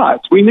certain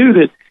spots. We knew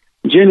that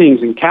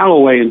Jennings and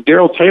Callaway and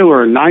Darrell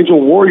Taylor and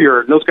Nigel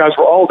Warrior, and those guys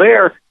were all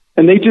there,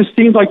 and they just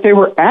seemed like they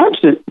were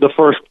absent the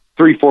first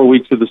 3-4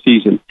 weeks of the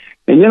season.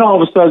 And then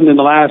all of a sudden in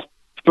the last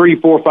 3,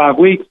 4, 5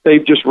 weeks,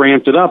 they've just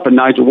ramped it up, and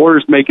Nigel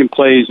Warrior's making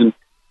plays, and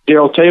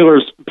Darrell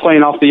Taylor's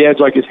playing off the edge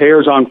like his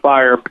hair's on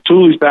fire.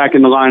 Petuli's back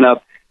in the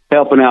lineup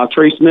helping out.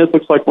 Trey Smith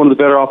looks like one of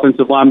the better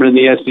offensive linemen in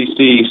the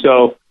SEC.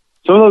 So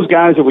some of those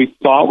guys that we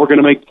thought were going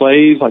to make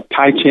plays, like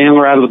Ty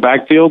Chandler out of the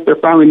backfield, they're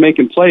finally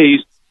making plays,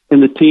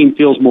 and the team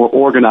feels more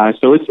organized.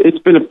 So it's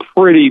been a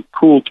pretty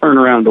cool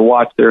turnaround to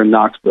watch there in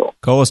Knoxville.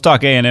 Cole, let's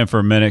talk A&M for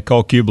a minute.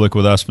 Cole Kublik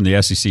with us from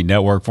the SEC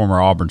Network,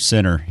 former Auburn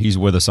center. He's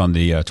with us on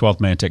the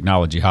 12th Man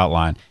Technology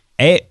Hotline.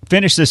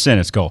 Finish this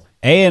sentence, Cole.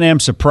 A&M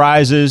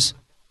surprises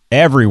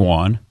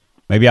everyone,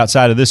 maybe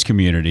outside of this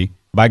community,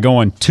 by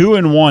going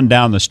 2-1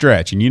 down the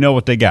stretch. And you know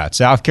what they got.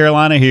 South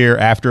Carolina here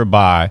after a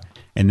bye,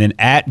 and then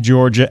at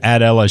Georgia,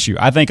 at LSU.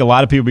 I think a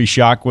lot of people will be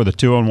shocked with a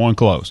 2-1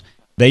 close.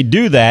 They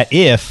do that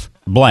if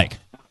blank.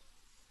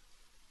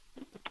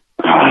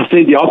 I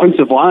think the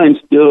offensive line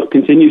still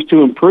continues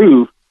to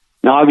improve.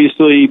 Now,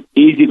 obviously,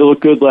 easy to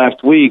look good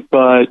last week,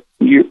 but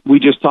we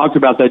just talked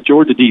about that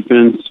Georgia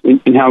defense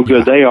and how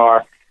good they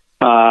are.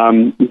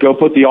 Go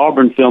put the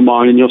Auburn film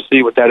on, and you'll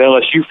see what that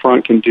LSU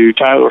front can do.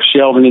 Tyler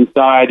Shelvin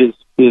inside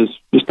is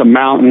just a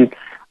mountain.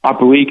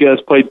 Apuika has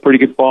played pretty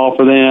good ball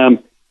for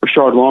them.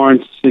 Rashard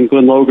Lawrence and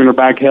Glenn Logan are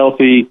back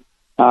healthy.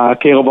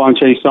 Caleb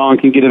Bonche-Song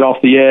can get it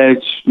off the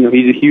edge. You know,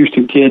 he's a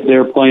Houston kid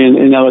there playing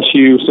in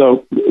LSU.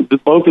 So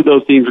both of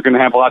those teams are going to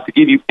have a lot to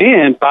give you.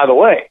 And, by the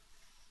way,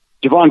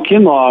 Javon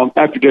Kinlaw,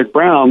 after Derek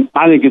Brown,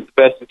 I think is the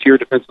best interior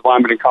defensive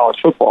lineman in college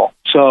football.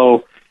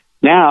 So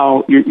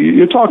now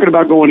you're talking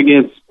about going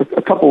against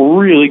a couple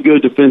really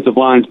good defensive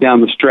lines down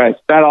the stretch.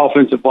 That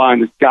offensive line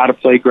has got to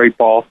play great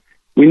ball.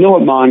 We know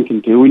what Mon can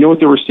do. We know what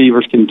the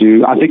receivers can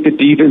do. I think the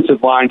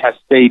defensive line has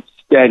stayed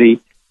steady.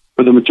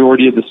 for the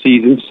majority of the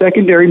season.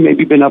 Secondary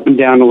maybe been up and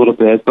down a little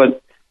bit,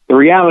 but the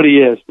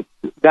reality is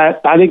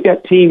that I think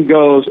that team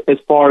goes as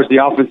far as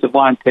the offensive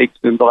line takes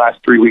them the last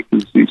 3 weeks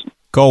of the season.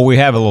 Cole, we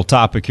have a little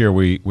topic here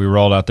we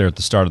rolled out there at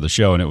the start of the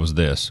show, and it was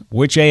this.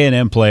 Which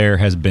A&M player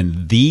has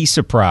been the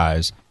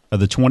surprise of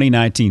the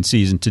 2019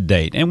 season to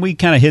date? And we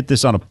kind of hit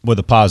this with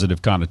a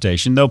positive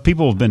connotation, though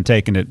people have been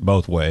taking it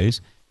both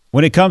ways.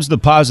 When it comes to the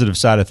positive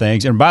side of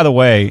things, and by the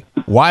way,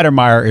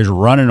 Weidermeyer is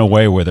running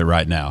away with it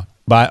right now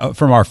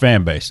from our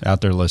fan base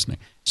out there listening.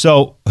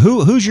 So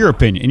who's your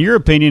opinion? In your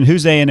opinion,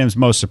 who's A&M's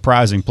most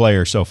surprising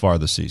player so far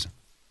this season?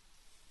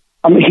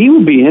 I mean, he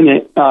would be in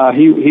it.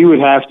 He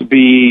would have to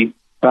be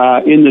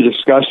in the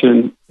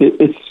discussion.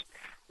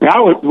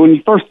 When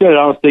you first said it,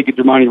 I was thinking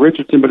Jermani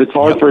Richardson, but it's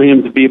hard for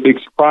him to be a big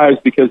surprise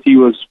because he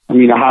was, a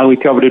highly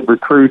coveted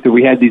recruit that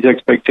we had these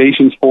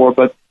expectations for,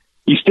 but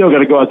you still got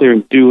to go out there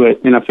and do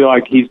it. And I feel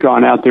like he's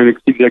gone out there and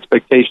exceeded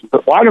expectations.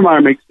 But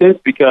Weidermeyer makes sense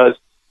because,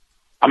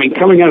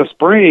 coming out of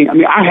spring,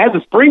 I had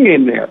the spring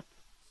game there.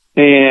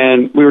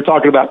 And we were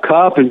talking about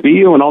Cup and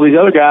Beal and all these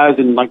other guys,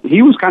 and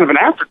he was kind of an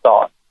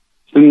afterthought.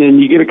 And then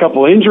you get a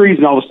couple of injuries,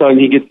 and all of a sudden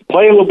he gets to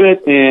play a little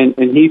bit, and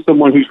he's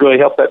someone who's really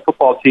helped that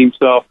football team.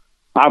 So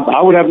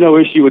I would have no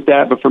issue with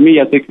that. But for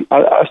me,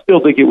 I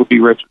still think it would be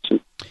Richardson.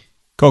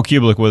 Cole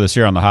Cubelic with us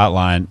here on the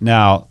hotline.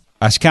 Now,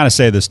 I kind of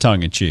say this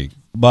tongue-in-cheek,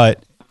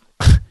 but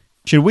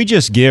should we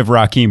just give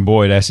Raheem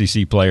Boyd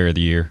SEC Player of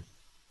the Year?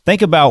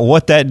 Think about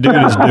what that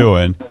dude is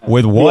doing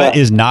with what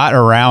is not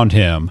around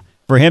him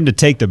for him to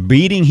take the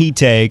beating he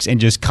takes and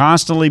just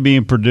constantly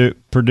being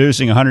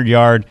producing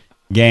 100-yard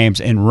games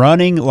and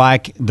running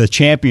like the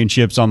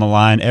championships on the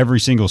line every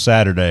single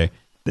Saturday.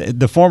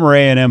 The former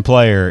A&M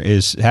player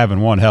is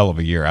having one hell of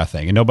a year, I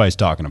think, and nobody's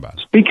talking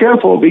about it. Be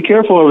careful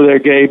over there,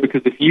 Gabe,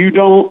 because if you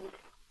don't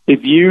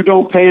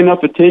pay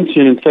enough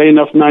attention and say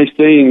enough nice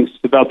things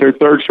about their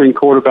third-string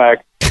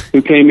quarterback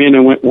who came in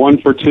and went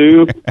 1 for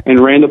 2 and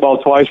ran the ball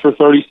twice for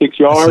 36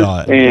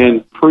 yards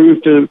and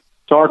proved to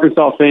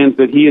Arkansas fans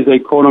that he is a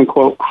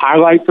quote-unquote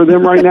highlight for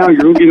them right now, you're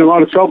going to get in a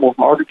lot of trouble.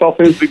 Arkansas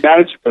fans will be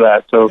mad at you for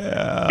that. So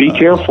be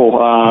careful.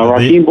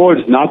 Raheem Boyd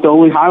is not the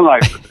only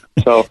highlight for them.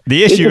 So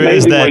the issue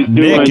is that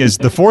Nick is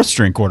the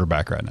fourth-string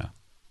quarterback right now.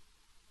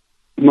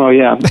 Well,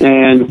 yeah.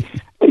 And,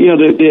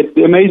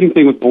 the amazing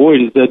thing with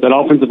Boyd is that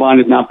offensive line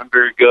has not been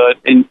very good.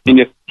 And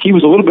if he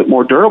was a little bit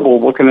more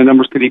durable, what kind of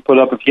numbers could he put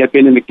up if he had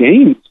been in the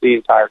games the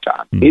entire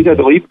time? Mm-hmm. He's had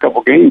to leave a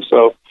couple games.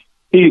 So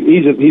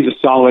he's a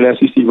solid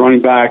SEC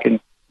running back, and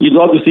you'd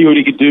love to see what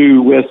he could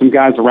do with some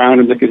guys around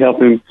him that could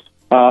help him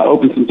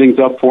open some things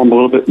up for him a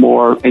little bit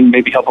more and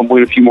maybe help him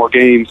win a few more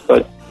games.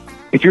 But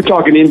if you're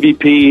talking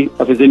MVP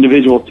of his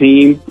individual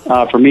team,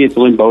 for me, it's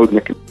Lynn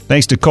Bodnick.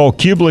 Thanks to Cole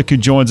Cubelic, who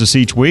joins us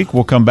each week.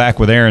 We'll come back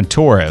with Aaron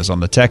Torres on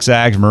the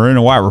TexAgs Maroon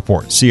and White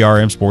Report,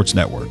 CRM Sports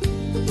Network.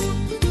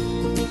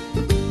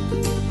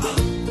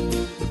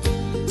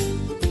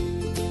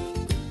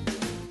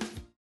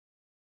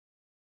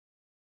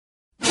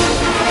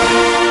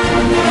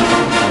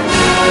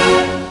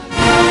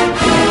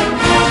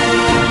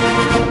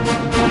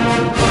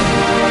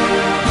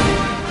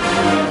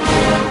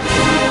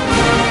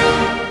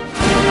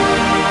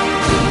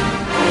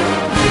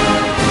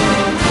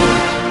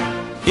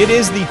 It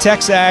is the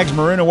TexAgs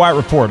Maroon and White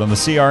Report on the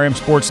CRM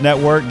Sports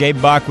Network.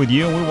 Gabe Bach with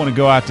you, and we want to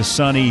go out to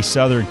sunny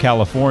Southern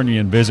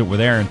California and visit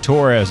with Aaron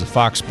Torres of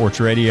Fox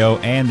Sports Radio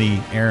and the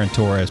Aaron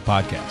Torres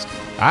podcast.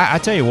 I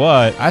tell you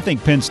what, I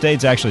think Penn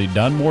State's actually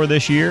done more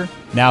this year.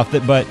 Now,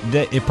 but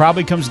it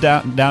probably comes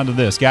down to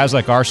this. Guys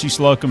like R.C.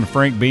 Slocum and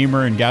Frank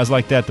Beamer and guys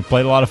like that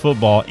played a lot of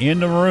football in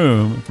the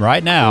room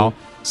right now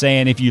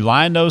saying if you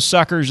line those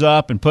suckers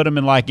up and put them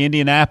in like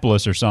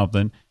Indianapolis or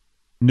something,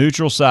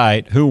 neutral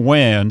site, who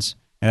wins?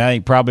 And I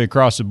think probably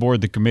across the board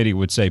the committee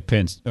would say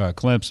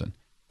Clemson.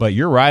 But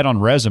you're right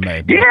on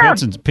resume. Yeah.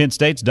 Penn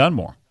State's done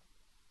more.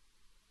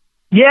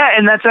 Yeah,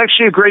 and that's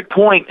actually a great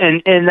point.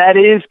 And that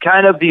is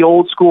kind of the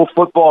old school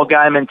football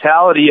guy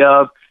mentality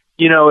of,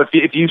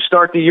 if you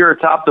start the year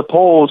atop the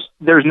polls,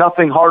 there's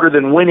nothing harder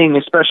than winning,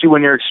 especially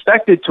when you're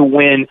expected to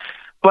win.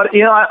 But,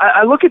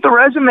 I look at the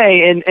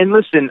resume and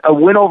listen, a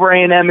win over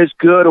A&M is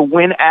good. A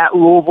win at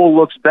Louisville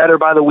looks better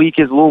by the week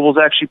as Louisville's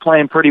actually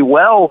playing pretty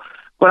well.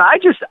 But I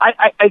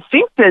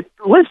think that,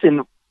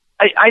 listen,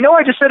 I know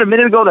I just said a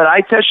minute ago that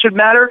eye test should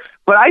matter,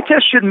 but eye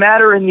test should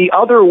matter in the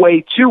other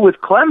way, too, with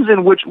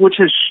Clemson, which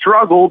has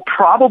struggled,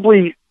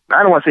 probably,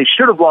 I don't want to say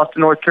should have lost to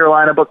North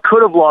Carolina, but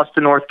could have lost to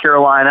North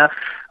Carolina.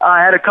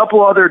 Had a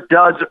couple other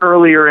duds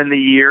earlier in the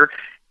year.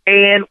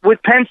 And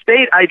with Penn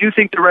State, I do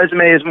think the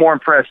resume is more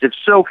impressive.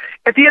 So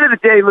at the end of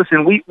the day,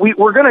 listen,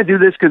 we're going to do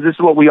this because this is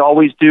what we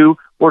always do.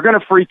 We're going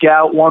to freak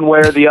out one way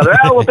or the other.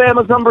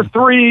 Alabama's number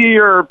 3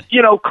 or,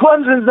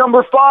 Clemson's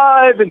number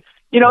 5. And,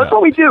 it's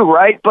what we do,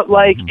 right? But,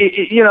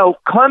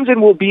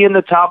 Clemson will be in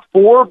the top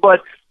 4.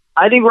 But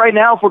I think right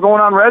now, if we're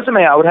going on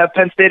resume, I would have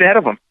Penn State ahead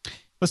of them.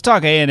 Let's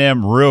talk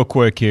A&M real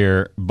quick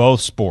here, both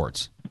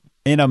sports.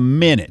 In a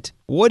minute,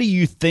 what do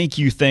you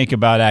think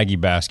about Aggie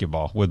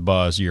basketball with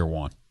Buzz year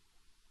one?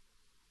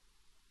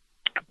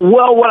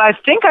 Well, what I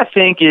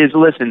think is,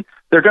 listen,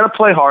 They're going to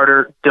play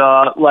harder.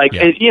 Duh.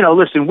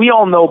 Listen, we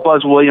all know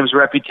Buzz Williams'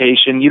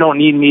 reputation. You don't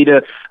need me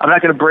to, I'm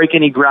not going to break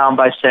any ground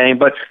by saying,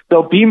 but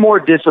they'll be more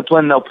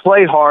disciplined. They'll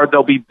play hard.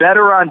 They'll be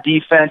better on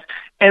defense.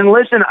 And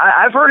listen,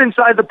 I've heard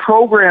inside the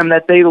program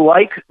that they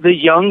like the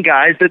young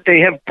guys that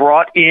they have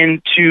brought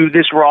into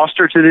this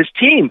roster, to this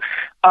team.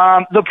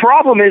 The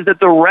problem is that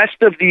the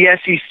rest of the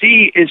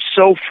SEC is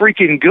so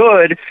freaking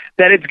good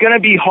that it's going to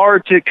be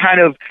hard to kind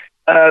of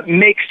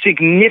make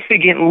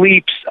significant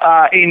leaps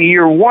in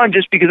year one,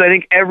 just because I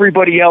think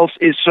everybody else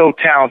is so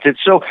talented.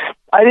 So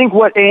I think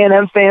what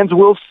A&M fans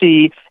will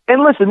see,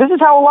 and listen, this is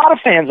how a lot of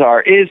fans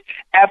are, is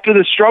after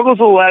the struggles of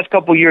the last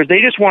couple of years, they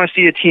just want to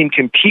see a team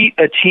compete,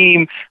 a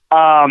team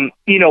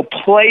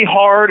play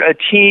hard, a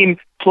team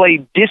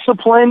play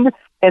disciplined.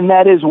 And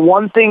that is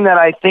one thing that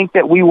I think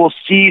that we will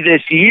see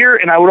this year.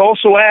 And I would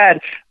also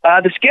add,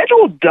 the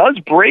schedule does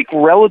break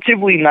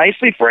relatively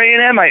nicely for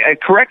A&M.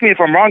 Correct me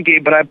if I'm wrong,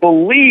 Gabe, but I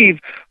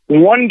believe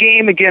one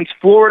game against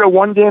Florida,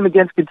 one game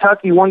against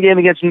Kentucky, one game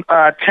against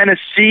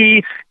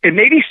Tennessee, and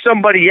maybe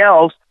somebody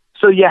else.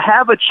 So you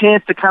have a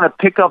chance to kind of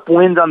pick up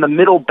wins on the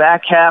middle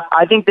back half.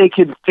 I think they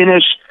could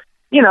finish,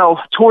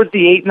 towards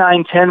the 8,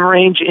 9, 10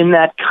 range in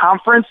that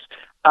conference,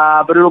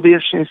 but it'll be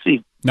interesting to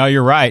see. No,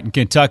 you're right. And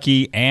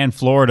Kentucky and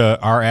Florida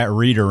are at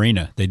Reed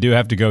Arena. They do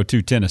have to go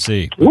to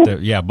Tennessee. But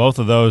both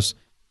of those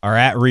are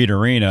at Reed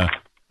Arena.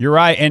 You're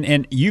right.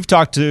 And you've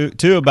talked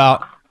too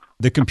about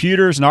the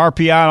computers and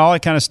RPI and all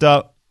that kind of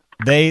stuff.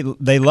 They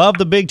love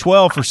the Big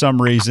 12 for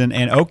some reason,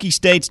 and Okie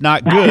State's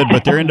not good,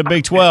 but they're in the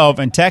Big 12,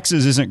 and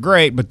Texas isn't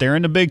great, but they're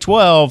in the Big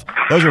 12.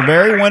 Those are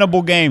very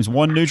winnable games,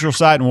 one neutral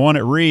site and one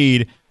at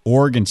Reed.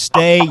 Oregon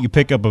State, you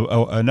pick up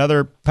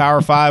another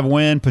Power 5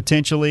 win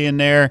potentially in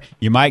there.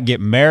 You might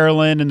get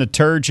Maryland and the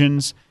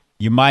Trojans.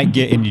 You might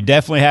get, and you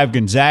definitely have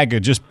Gonzaga.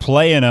 Just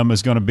playing them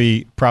is going to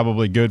be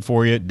probably good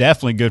for you.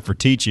 Definitely good for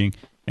teaching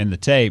in the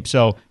tape.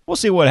 So we'll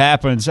see what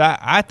happens.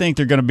 I think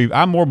they're going to be –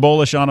 I'm more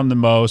bullish on them than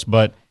most,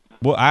 but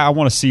I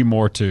want to see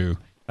more too.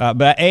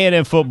 But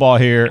A&M football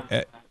here,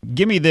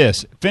 give me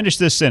this. Finish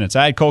this sentence.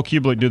 I had Cole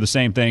Kublik do the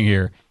same thing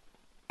here.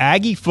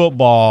 Aggie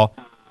football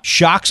 –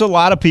 shocks a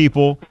lot of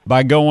people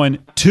by going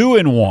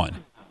 2-1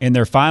 in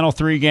their final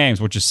 3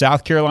 games, which is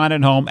South Carolina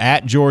at home,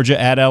 at Georgia,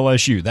 at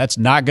LSU. That's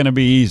not going to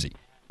be easy.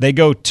 They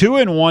go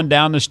 2-1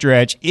 down the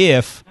stretch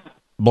if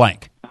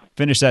blank.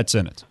 Finish that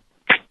sentence.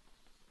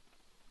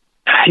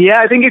 Yeah,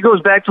 I think it goes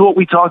back to what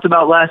we talked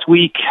about last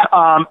week.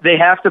 They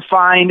have to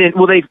find it.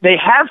 Well, they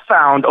have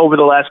found over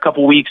the last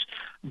couple weeks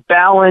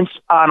balance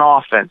on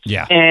offense.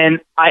 Yeah.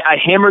 And I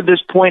hammered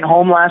this point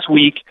home last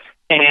week,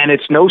 and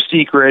it's no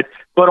secret.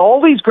 But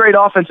all these great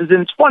offenses,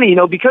 and it's funny,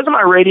 because of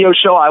my radio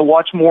show, I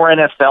watch more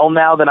NFL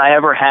now than I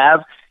ever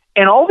have.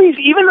 And all these,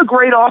 even the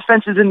great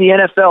offenses in the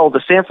NFL,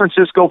 the San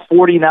Francisco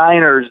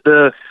 49ers,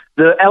 the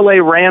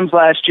LA Rams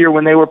last year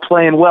when they were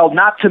playing well,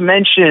 not to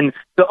mention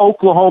the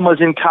Oklahomas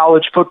in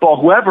college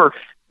football, whoever,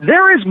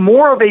 there is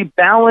more of a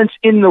balance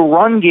in the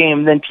run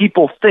game than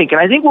people think. And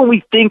I think when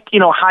we think,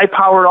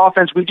 high-powered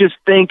offense, we just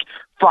think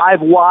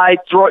 5 wide,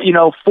 throw,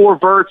 4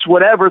 verts,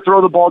 whatever,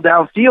 throw the ball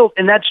downfield,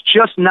 and that's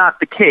just not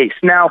the case.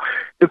 Now,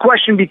 the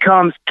question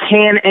becomes,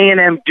 can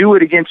A&M do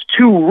it against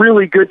 2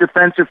 really good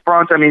defensive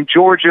fronts? I mean,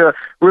 Georgia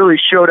really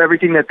showed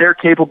everything that they're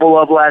capable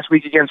of last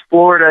week against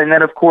Florida, and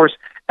then, of course,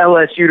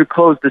 LSU to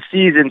close the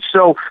season.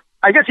 So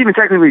I guess even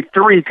technically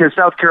 3 because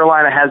South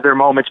Carolina has their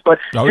moments. But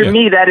to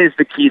me, that is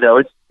the key,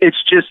 though.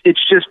 It's just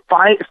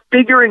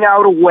figuring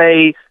out a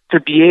way to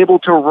be able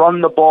to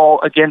run the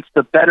ball against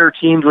the better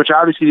teams, which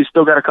obviously you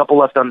still got a couple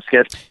left on the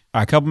schedule. All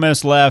right, a couple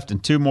minutes left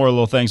and 2 more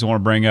little things I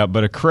want to bring up,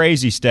 but a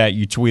crazy stat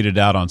you tweeted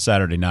out on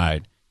Saturday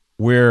night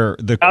where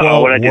the,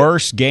 quote,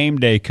 worst game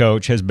day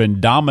coach has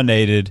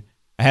dominated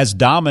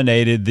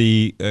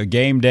the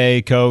game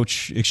day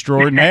coach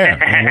extraordinaire.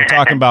 And we're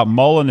talking about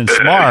Mullen and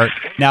Smart.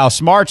 Now,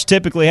 Smart's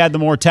typically had the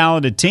more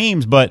talented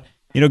teams, but,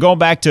 going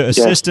back to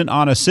assistant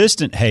on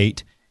assistant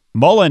hate,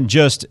 Mullen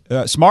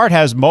Smart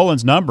has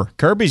Mullen's number.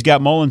 Kirby's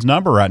got Mullen's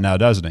number right now,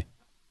 doesn't he?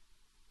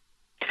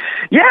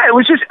 Yeah, it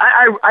was just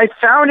I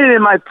found it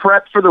in my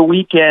prep for the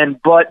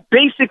weekend, but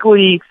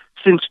basically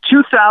since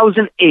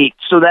 2008,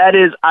 so that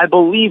is, I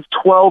believe,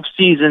 12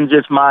 seasons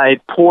if my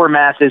poor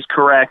math is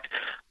correct.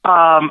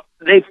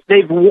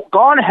 They've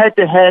gone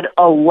head-to-head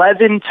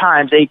 11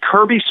 times, a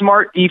Kirby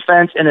Smart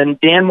defense and a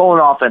Dan Mullen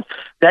offense.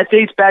 That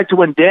dates back to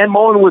when Dan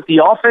Mullen was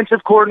the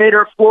offensive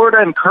coordinator at Florida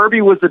and Kirby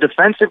was the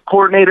defensive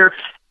coordinator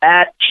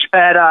at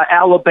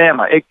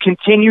Alabama. It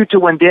continued to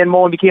when Dan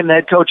Mullen became the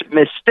head coach at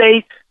Miss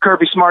State,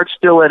 Kirby Smart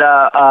still at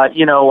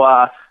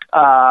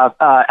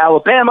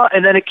Alabama,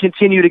 and then it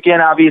continued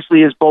again,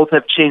 obviously, as both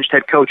have changed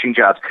head coaching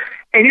jobs.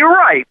 And you're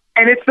right.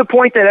 And it's the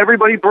point that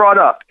everybody brought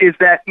up, is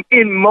that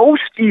in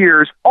most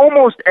years,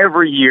 almost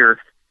every year,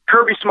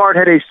 Kirby Smart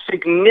had a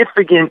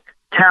significant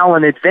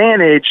talent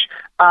advantage.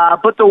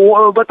 But the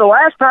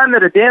last time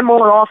that a Dan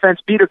Mullen offense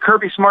beat a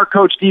Kirby Smart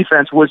coach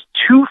defense was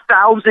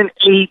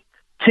 2008.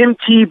 Tim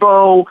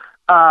Tebow,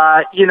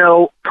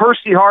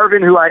 Percy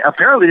Harvin, who I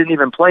apparently didn't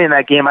even play in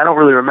that game. I don't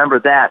really remember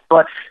that.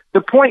 But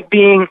the point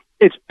being,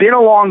 it's been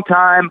a long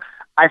time.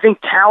 I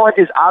think talent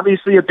is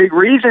obviously a big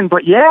reason,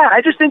 but yeah,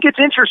 I just think it's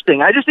interesting.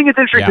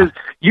 Because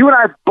you and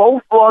I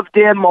both love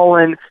Dan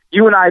Mullen.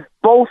 You and I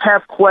both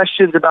have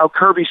questions about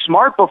Kirby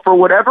Smart, but for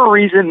whatever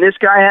reason, this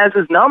guy has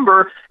his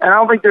number, and I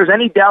don't think there's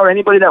any doubt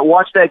anybody that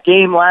watched that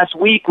game last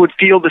week would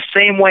feel the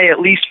same way, at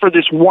least for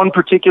this one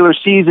particular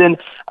season,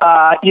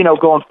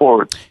 going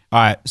forward. All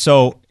right,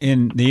 so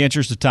in the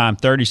interest of time,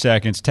 30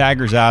 seconds,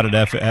 Taggart's out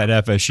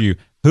at FSU.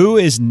 Who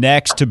is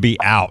next to be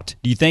out?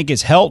 Do you think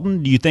it's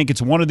Helton? Do you think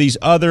it's one of these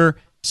other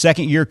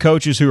second-year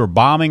coaches who are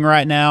bombing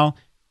right now?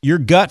 Your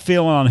gut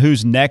feeling on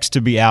who's next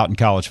to be out in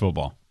college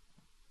football?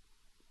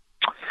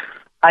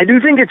 I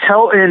do think it's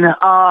Helton,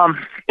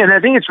 and I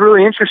think it's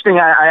really interesting.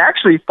 I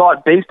actually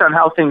thought, based on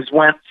how things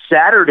went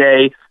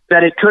Saturday,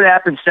 that it could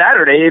happen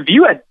Saturday. If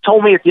you had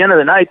told me at the end of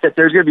the night that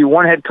there's going to be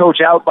one head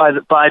coach out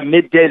by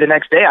midday the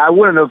next day, I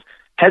wouldn't have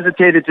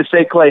hesitated to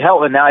say Clay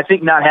Helton. Now, I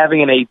think not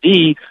having an AD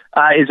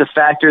is a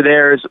factor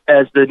there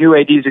as the new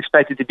AD is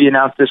expected to be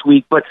announced this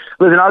week. But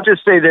listen, I'll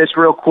just say this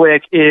real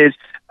quick is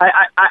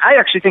I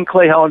actually think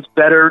Clay Helton's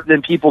better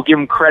than people give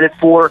him credit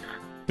for.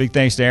 Big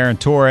thanks to Aaron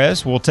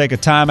Torres. We'll take a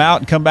timeout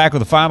and come back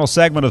with the final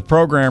segment of the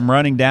program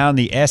running down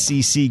the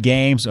SEC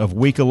games of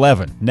Week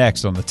 11.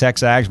 Next on the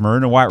TexAgs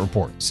Maroon and White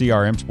Report,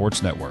 CRM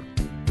Sports Network.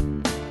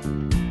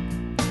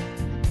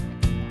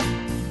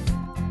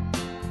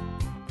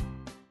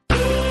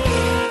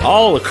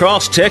 All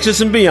across Texas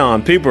and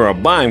beyond, people are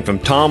buying from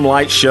Tom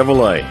Light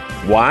Chevrolet.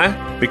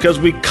 Why? Because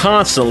we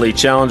constantly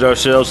challenge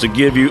ourselves to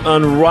give you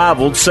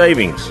unrivaled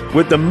savings.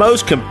 With the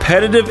most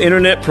competitive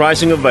internet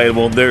pricing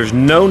available, there's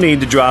no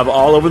need to drive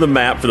all over the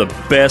map for the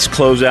best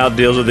closeout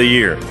deals of the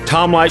year.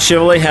 Tom Light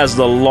Chevrolet has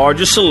the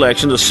largest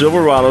selection of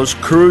Silverados,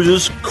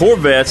 Cruzes,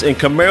 Corvettes, and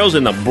Camaros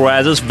in the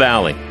Brazos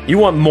Valley. You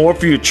want more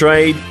for your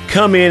trade?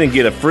 Come in and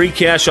get a free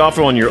cash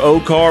offer on your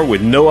old car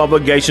with no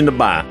obligation to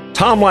buy.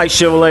 Tom Light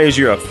Chevrolet is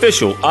your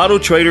official Auto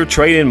Trader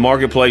trade-in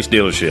marketplace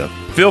dealership.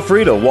 Feel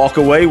free to walk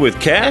away with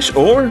cash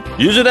or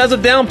use it as a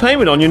down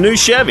payment on your new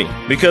Chevy,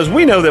 because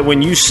we know that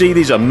when you see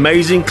these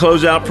amazing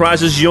closeout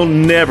prices, you'll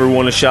never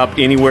want to shop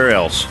anywhere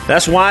else.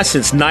 That's why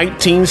since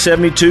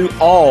 1972,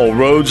 all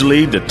roads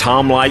lead to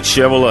Tom Light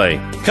Chevrolet.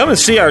 Come and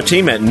see our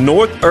team at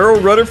North Earl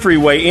Rudder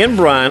Freeway in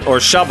Bryan or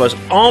shop us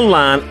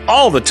online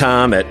all the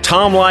time at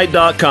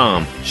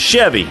tomlight.com.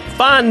 Chevy,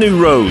 find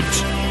new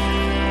roads.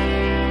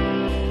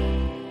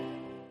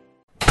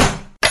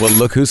 Well,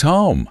 look who's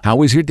home. How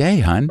was your day,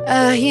 hon?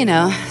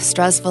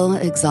 Stressful,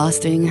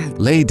 exhausting.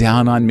 Lay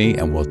down on me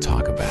and we'll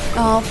talk about it.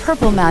 Oh,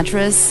 Purple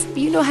Mattress,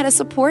 you know how to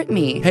support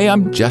me. Hey,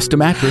 I'm just a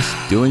mattress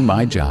doing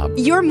my job.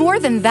 You're more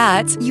than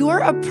that. You're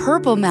a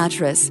Purple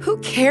Mattress. Who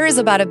cares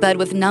about a bed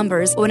with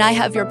numbers when I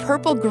have your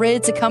Purple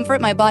Grid to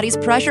comfort my body's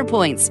pressure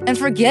points? And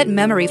forget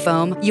memory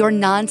foam. Your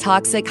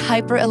non-toxic,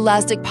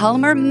 hyper-elastic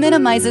polymer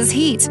minimizes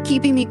heat,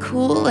 keeping me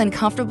cool and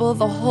comfortable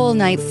the whole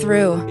night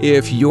through.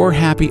 If you're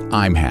happy,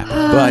 I'm happy.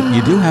 But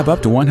you do have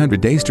up to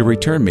 100 days to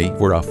return me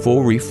for a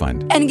full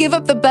refund. And give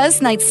up the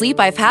best night's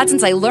sleep I've had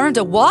since I learned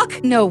to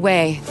walk? No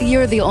way.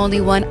 You're the only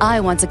one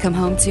I want to come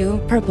home to.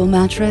 Purple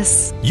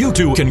Mattress. You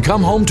too can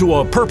come home to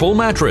a Purple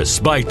Mattress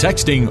by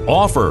texting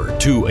OFFER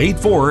to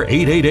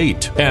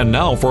 84888. And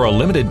now for a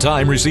limited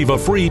time, receive a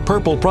free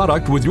Purple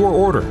product with your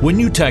order when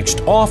you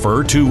text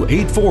OFFER to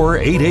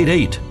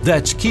 84888.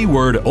 That's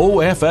keyword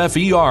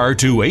OFFER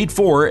to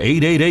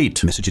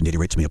 84888. Message and data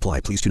rates may apply.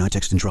 Please do not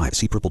text and drive.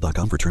 See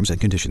purple.com for terms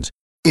and conditions.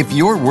 If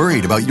you're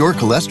worried about your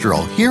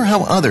cholesterol, hear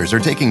how others are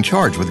taking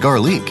charge with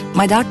Garlic.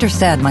 My doctor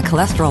said my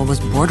cholesterol was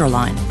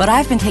borderline, but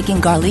I've been taking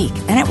Garlic,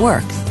 and it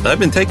works. I've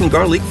been taking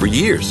Garlic for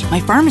years.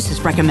 My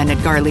pharmacist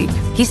recommended Garlic.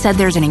 He said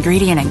there's an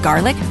ingredient in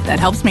garlic that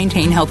helps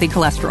maintain healthy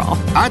cholesterol.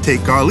 I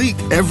take Garlic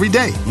every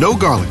day. No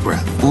garlic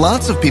breath.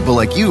 Lots of people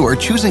like you are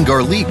choosing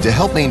Garlic to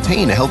help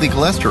maintain a healthy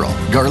cholesterol.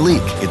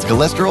 Garlic, it's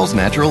cholesterol's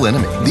natural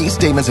enemy. These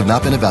statements have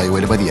not been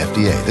evaluated by the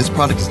FDA. This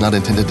product is not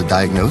intended to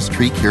diagnose,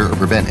 treat, cure, or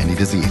prevent any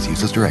disease.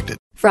 Use as directed.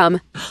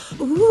 From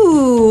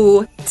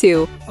ooh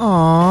to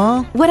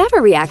aww.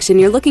 Whatever reaction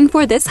you're looking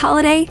for this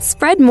holiday,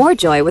 spread more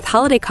joy with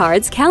holiday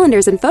cards,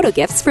 calendars, and photo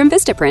gifts from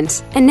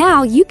Vistaprint. And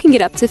now you can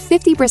get up to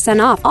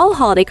 50% off all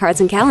holiday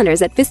cards and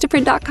calendars at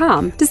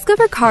Vistaprint.com.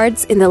 Discover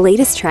cards in the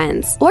latest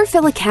trends or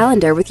fill a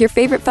calendar with your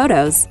favorite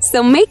photos.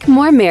 So make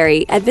more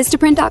merry at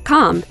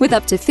Vistaprint.com with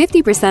up to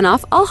 50%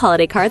 off all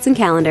holiday cards and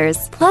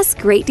calendars. Plus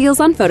great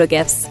deals on photo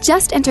gifts.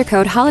 Just enter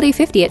code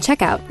HOLIDAY50 at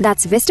checkout.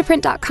 That's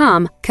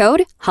Vistaprint.com,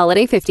 code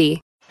HOLIDAY50.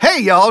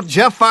 Hey y'all,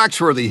 Jeff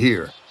Foxworthy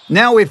here.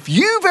 Now, if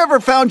you've ever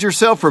found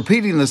yourself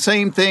repeating the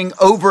same thing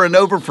over and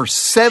over for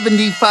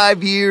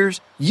 75 years,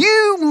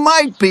 you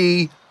might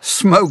be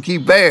Smokey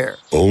Bear.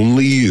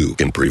 Only you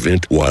can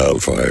prevent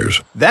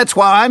wildfires. That's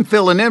why I'm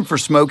filling in for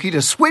Smokey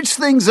to switch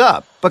things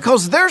up,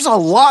 because there's a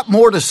lot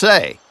more to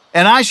say.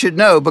 And I should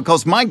know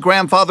because my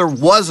grandfather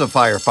was a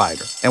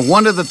firefighter. And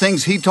one of the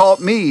things he taught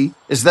me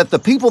is that the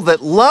people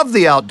that love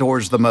the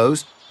outdoors the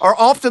most are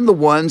often the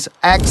ones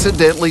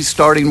accidentally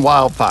starting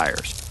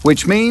wildfires.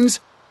 Which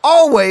means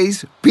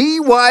always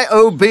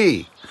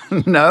BYOB.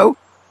 No,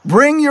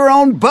 bring your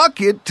own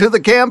bucket to the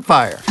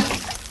campfire.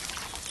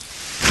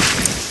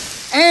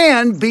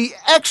 And be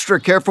extra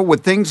careful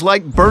with things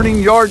like burning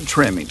yard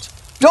trimmings.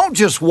 Don't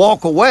just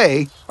walk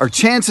away, or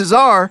chances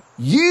are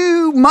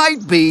you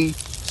might be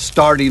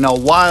starting a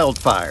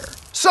wildfire.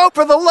 So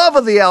for the love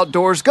of the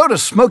outdoors, go to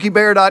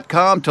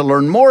SmokeyBear.com to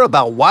learn more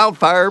about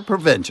wildfire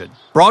prevention.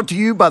 Brought to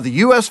you by the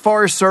U.S.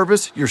 Forest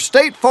Service, your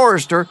state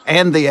forester,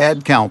 and the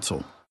Ad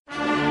Council.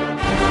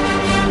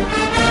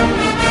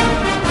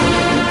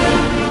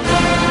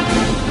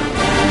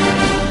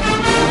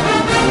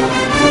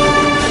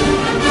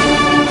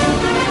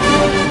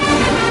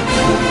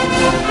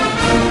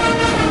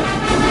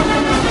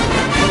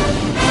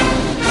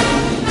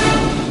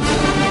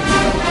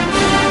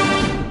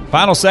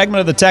 Final segment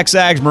of the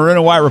TexAgs Maroon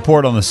and White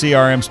Report on the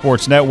CRM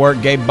Sports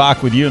Network. Gabe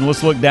Bach with you, and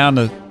let's look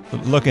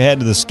ahead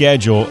to the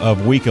schedule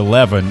of Week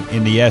 11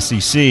 in the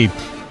SEC.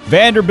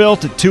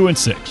 Vanderbilt at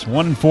 2-6,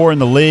 1-4 in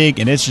the league,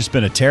 and it's just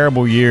been a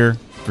terrible year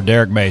for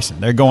Derek Mason.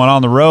 They're going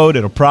on the road.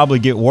 It'll probably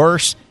get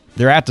worse.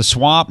 They're at the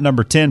Swamp,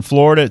 number 10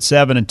 Florida at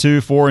 7-2,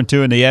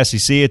 4-2 in the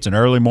SEC. It's an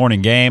early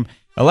morning game.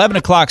 11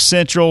 o'clock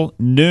Central,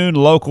 noon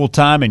local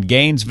time in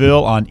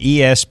Gainesville on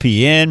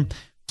ESPN.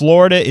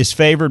 Florida is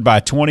favored by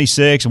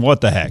 26, and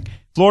what the heck?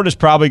 Florida's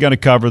probably going to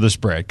cover the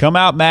spread. Come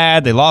out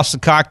mad. They lost the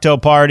cocktail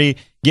party.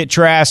 Get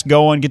Trask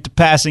going. Get the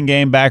passing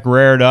game back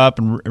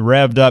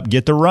revved up.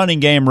 Get the running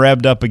game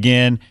revved up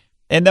again.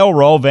 And they'll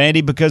roll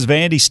Vandy because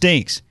Vandy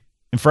stinks.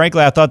 And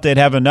frankly, I thought they'd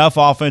have enough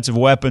offensive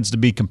weapons to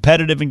be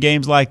competitive in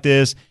games like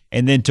this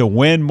and then to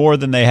win more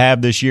than they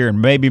have this year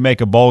and maybe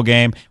make a bowl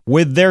game.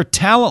 With their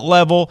talent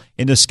level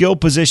in the skill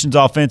positions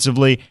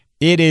offensively,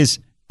 it is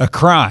a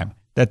crime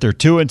that they're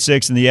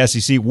 2-6 in the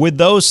SEC. With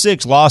those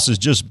 6 losses,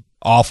 just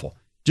awful.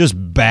 Just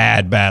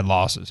bad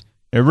losses.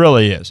 It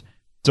really is.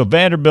 So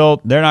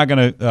Vanderbilt, they're not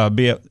going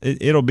to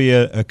it'll be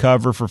a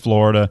cover for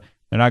Florida.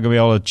 They're not going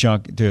to be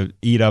able to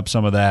eat up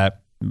some of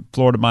that.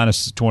 Florida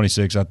minus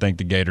 26, I think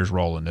the Gators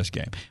roll in this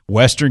game.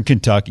 Western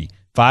Kentucky,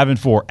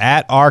 5-4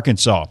 at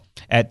Arkansas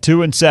at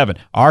 2-7.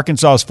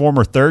 Arkansas's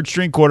former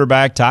third-string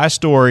quarterback, Ty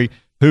Storey,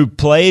 who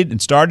played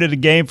and started a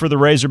game for the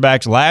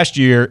Razorbacks last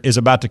year, is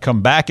about to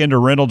come back into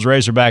Reynolds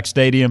Razorback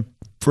Stadium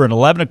for an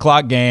 11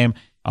 o'clock game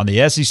on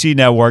the SEC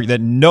Network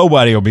that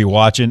nobody will be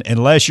watching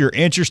unless you're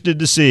interested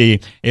to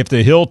see if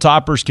the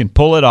Hilltoppers can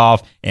pull it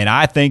off, and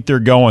I think they're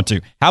going to.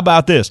 How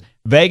about this?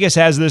 Vegas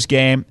has this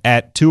game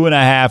at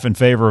 2.5 in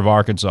favor of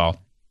Arkansas,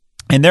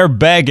 and they're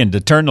begging to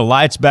turn the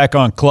lights back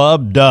on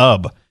Club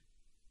Dub,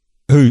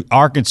 who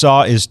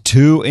Arkansas is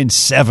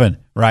 2-7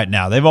 right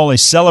now. They've only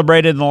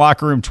celebrated in the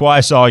locker room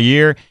twice all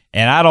year,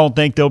 and I don't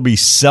think they'll be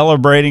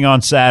celebrating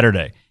on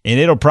Saturday. And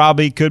it'll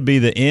probably could be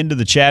the end of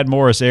the Chad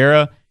Morris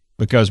era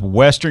because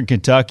Western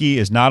Kentucky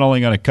is not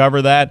only going to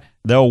cover that,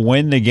 they'll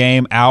win the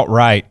game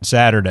outright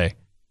Saturday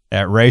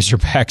at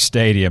Razorback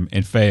Stadium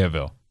in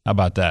Fayetteville. How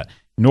about that?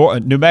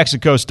 New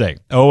Mexico State,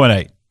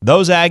 0-8.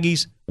 Those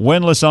Aggies,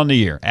 winless on the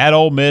year. At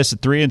Ole Miss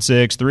at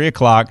 3-6, 3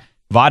 o'clock,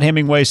 Vaught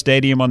Hemingway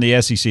Stadium on the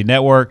SEC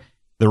Network.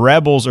 The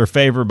Rebels are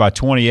favored by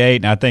 28,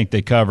 and I think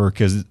they cover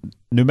because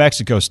New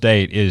Mexico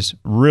State is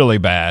really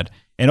bad.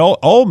 And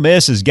Ole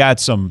Miss has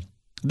got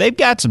they've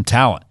got some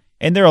talent,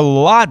 and they're a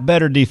lot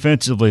better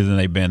defensively than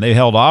they've been. They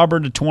held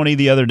Auburn to 20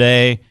 the other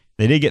day.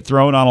 They did get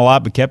thrown on a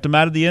lot, but kept them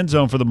out of the end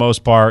zone for the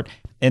most part.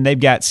 And they've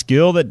got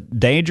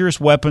dangerous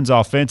weapons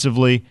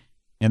offensively,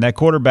 and that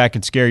quarterback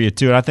can scare you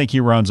too. And I think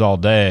he runs all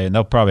day, and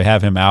they'll probably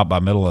have him out by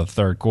middle of the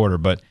third quarter.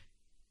 But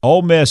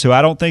Ole Miss, who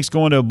I don't think is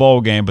going to a bowl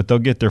game, but they'll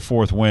get their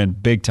 4th win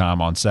big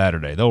time on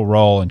Saturday. They'll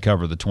roll and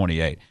cover the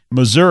 28.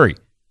 Missouri,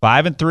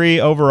 5-3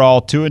 overall,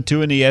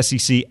 2-2 in the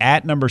SEC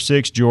at number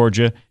 6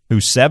 Georgia,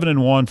 who's 7-1,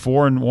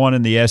 4-1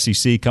 in the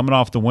SEC, coming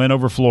off the win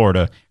over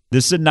Florida.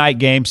 This is a night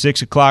game,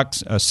 6 o'clock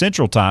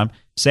Central Time,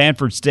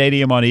 Sanford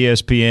Stadium on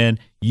ESPN.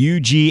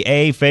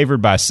 UGA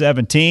favored by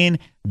 17.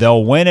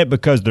 They'll win it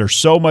because they're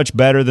so much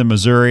better than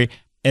Missouri.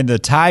 And the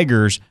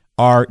Tigers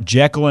are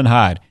Jekyll and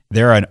Hyde.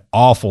 They're an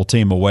awful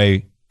team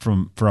away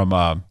from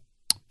Faurot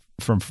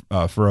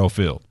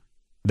Field.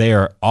 They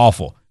are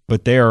awful,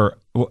 but they're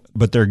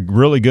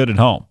really good at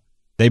home.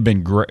 They've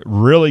been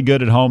really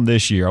good at home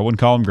this year. I wouldn't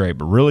call them great,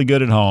 but really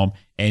good at home,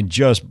 and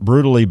just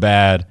brutally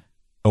bad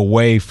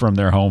away from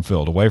their home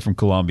field, away from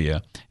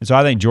Columbia. And so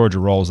I think Georgia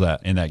rolls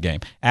that in that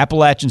game.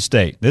 Appalachian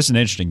State. This is an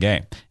interesting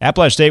game.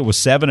 Appalachian State was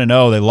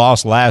 7-0. They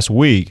lost last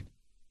week.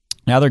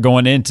 Now they're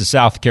going into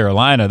South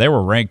Carolina. They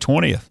were ranked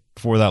 20th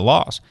before that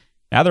loss.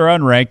 Now they're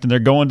unranked, and they're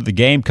going to the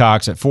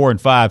Gamecocks at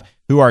 4-5,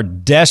 who are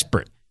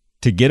desperate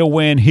to get a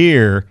win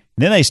here.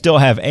 And then they still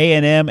have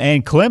A&M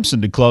and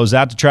Clemson to close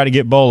out to try to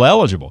get bowl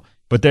eligible.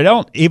 But they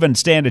don't even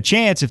stand a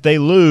chance if they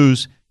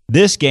lose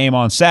this game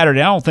on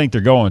Saturday. I don't think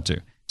they're going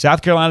to.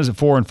 South Carolina's at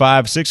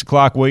 4-5, 6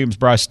 o'clock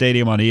Williams-Brice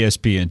Stadium on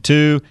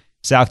ESPN2.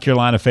 South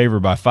Carolina favored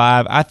by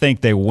 5. I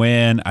think they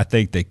win. I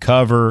think they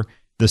cover.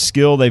 The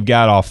skill they've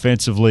got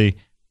offensively,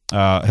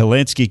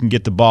 Helinski can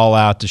get the ball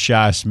out to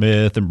Shi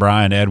Smith and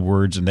Brian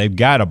Edwards, and they've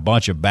got a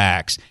bunch of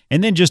backs.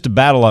 And then just a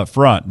battle up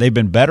front. They've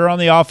been better on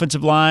the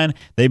offensive line.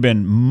 They've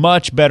been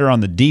much better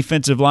on the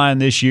defensive line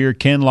this year.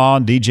 Ken Law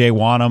and DJ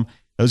Wanham,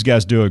 those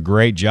guys do a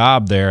great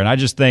job there. And I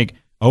just think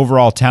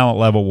Overall talent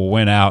level will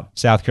win out.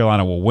 South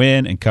Carolina will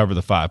win and cover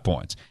the 5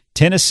 points.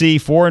 Tennessee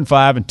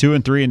 4-5 and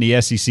 2-3 in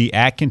the SEC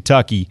at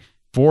Kentucky,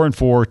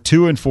 4-4,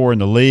 2-4 in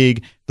the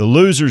league. The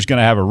loser's going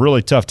to have a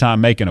really tough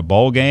time making a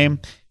bowl game.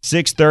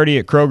 6:30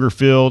 at Kroger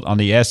Field on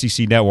the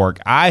SEC Network.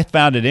 I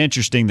found it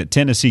interesting that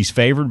Tennessee's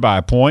favored by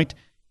a point.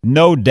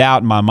 No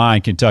doubt in my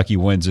mind Kentucky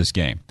wins this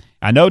game.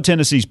 I know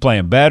Tennessee's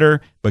playing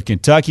better, but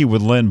Kentucky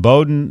with Lynn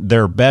Bowden,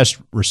 their best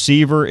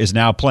receiver, is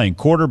now playing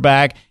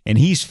quarterback, and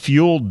he's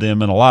fueled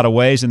them in a lot of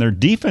ways, and their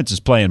defense is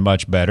playing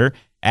much better,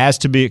 as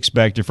to be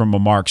expected from a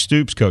Mark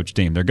Stoops coach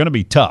team. They're going to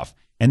be tough,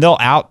 and they'll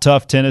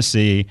out-tough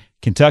Tennessee.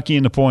 Kentucky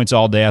in the points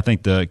all day. I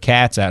think the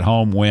Cats at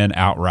home win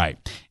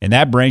outright. And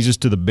that brings us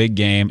to the big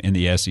game in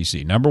the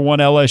SEC. Number 1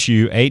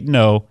 LSU,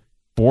 8-0,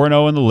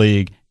 4-0 in the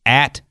league,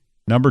 at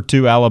number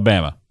 2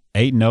 Alabama,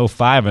 8-0,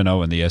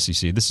 5-0 in the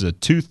SEC. This is a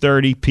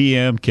 2:30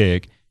 p.m.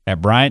 kick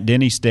at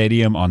Bryant-Denny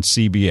Stadium on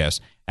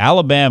CBS.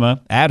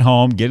 Alabama at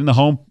home, getting the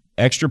home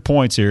extra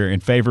points here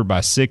and favored by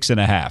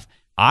 6.5.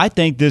 I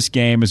think this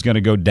game is going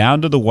to go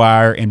down to the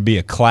wire and be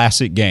a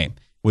classic game.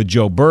 With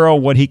Joe Burrow,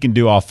 what he can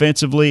do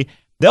offensively,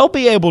 they'll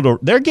be able to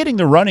 – they're getting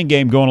the running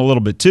game going a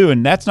little bit too,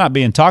 and that's not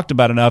being talked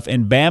about enough.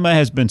 And Bama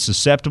has been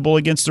susceptible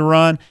against the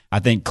run. I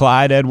think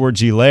Clyde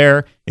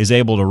Edwards-Helaire is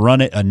able to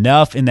run it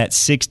enough in that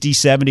 60,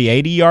 70,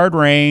 80-yard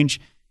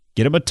range,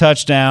 get him a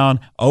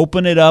touchdown,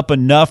 open it up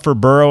enough for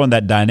Burrow and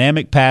that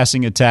dynamic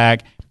passing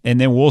attack,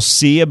 and then we'll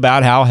see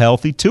about how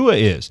healthy Tua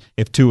is.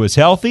 If Tua's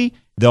healthy,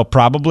 they'll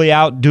probably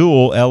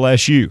outduel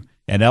LSU.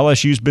 And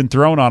LSU's been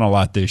thrown on a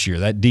lot this year.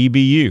 That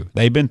DBU,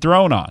 they've been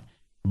thrown on.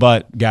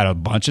 But got a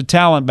bunch of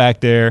talent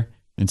back there,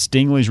 and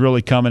Stingley's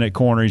really coming at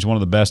corner. He's one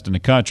of the best in the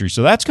country.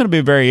 So that's going to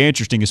be very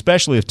interesting,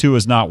 especially if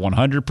Tua's not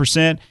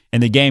 100%,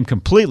 and the game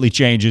completely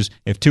changes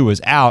if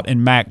Tua's out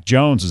and Mac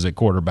Jones is at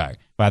quarterback.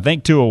 But I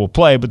think Tua will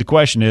play, but the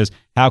question is,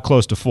 how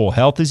close to full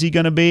health is he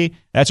going to be?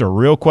 That's a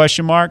real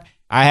question mark.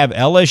 I have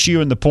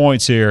LSU in the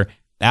points here,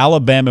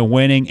 Alabama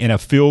winning in a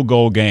field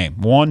goal game.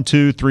 1,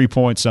 2, 3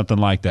 points, something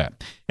like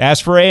that. As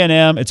for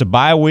A&M, it's a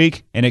bye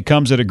week, and it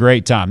comes at a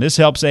great time. This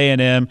helps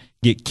A&M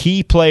get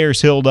key players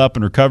healed up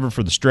and recover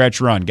for the stretch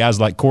run. Guys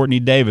like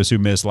Courtney Davis, who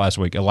missed last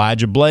week.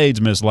 Elijah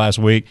Blades missed last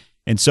week,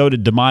 and so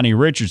did Damani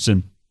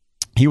Richardson.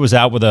 He was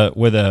out with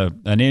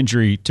an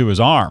injury to his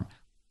arm.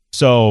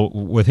 So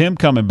with him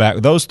coming back,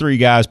 those three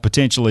guys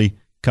potentially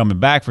coming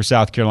back for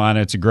South Carolina,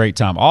 it's a great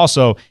time.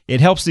 Also,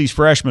 it helps these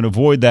freshmen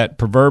avoid that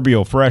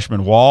proverbial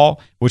freshman wall,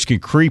 which can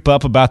creep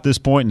up about this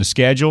point in the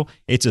schedule.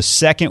 It's a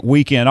second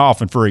weekend off,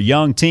 and for a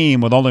young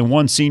team with only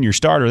one senior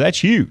starter,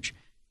 that's huge.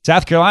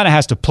 South Carolina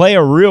has to play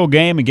a real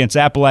game against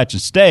Appalachian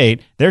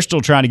State. They're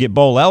still trying to get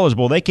bowl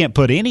eligible. They can't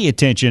put any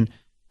attention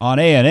on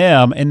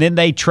A&M, and then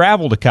they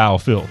travel to Kyle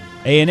Field.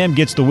 A&M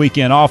gets the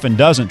weekend off and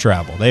doesn't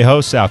travel. They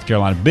host South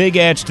Carolina. Big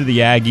edge to the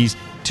Aggies.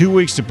 2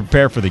 weeks to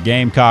prepare for the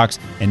Gamecocks,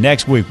 and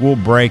next week we'll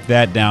break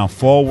that down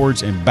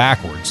forwards and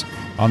backwards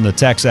on the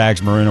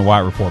TexAgs Maroon and White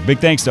Report. Big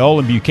thanks to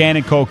Olin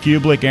Buchanan, Cole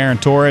Kublik, Aaron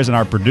Torres, and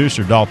our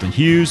producer Dalton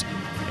Hughes,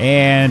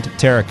 and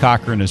Tara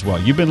Cochran as well.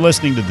 You've been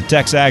listening to the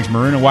TexAgs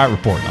Maroon and White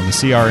Report on the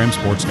CRM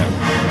Sports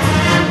Network.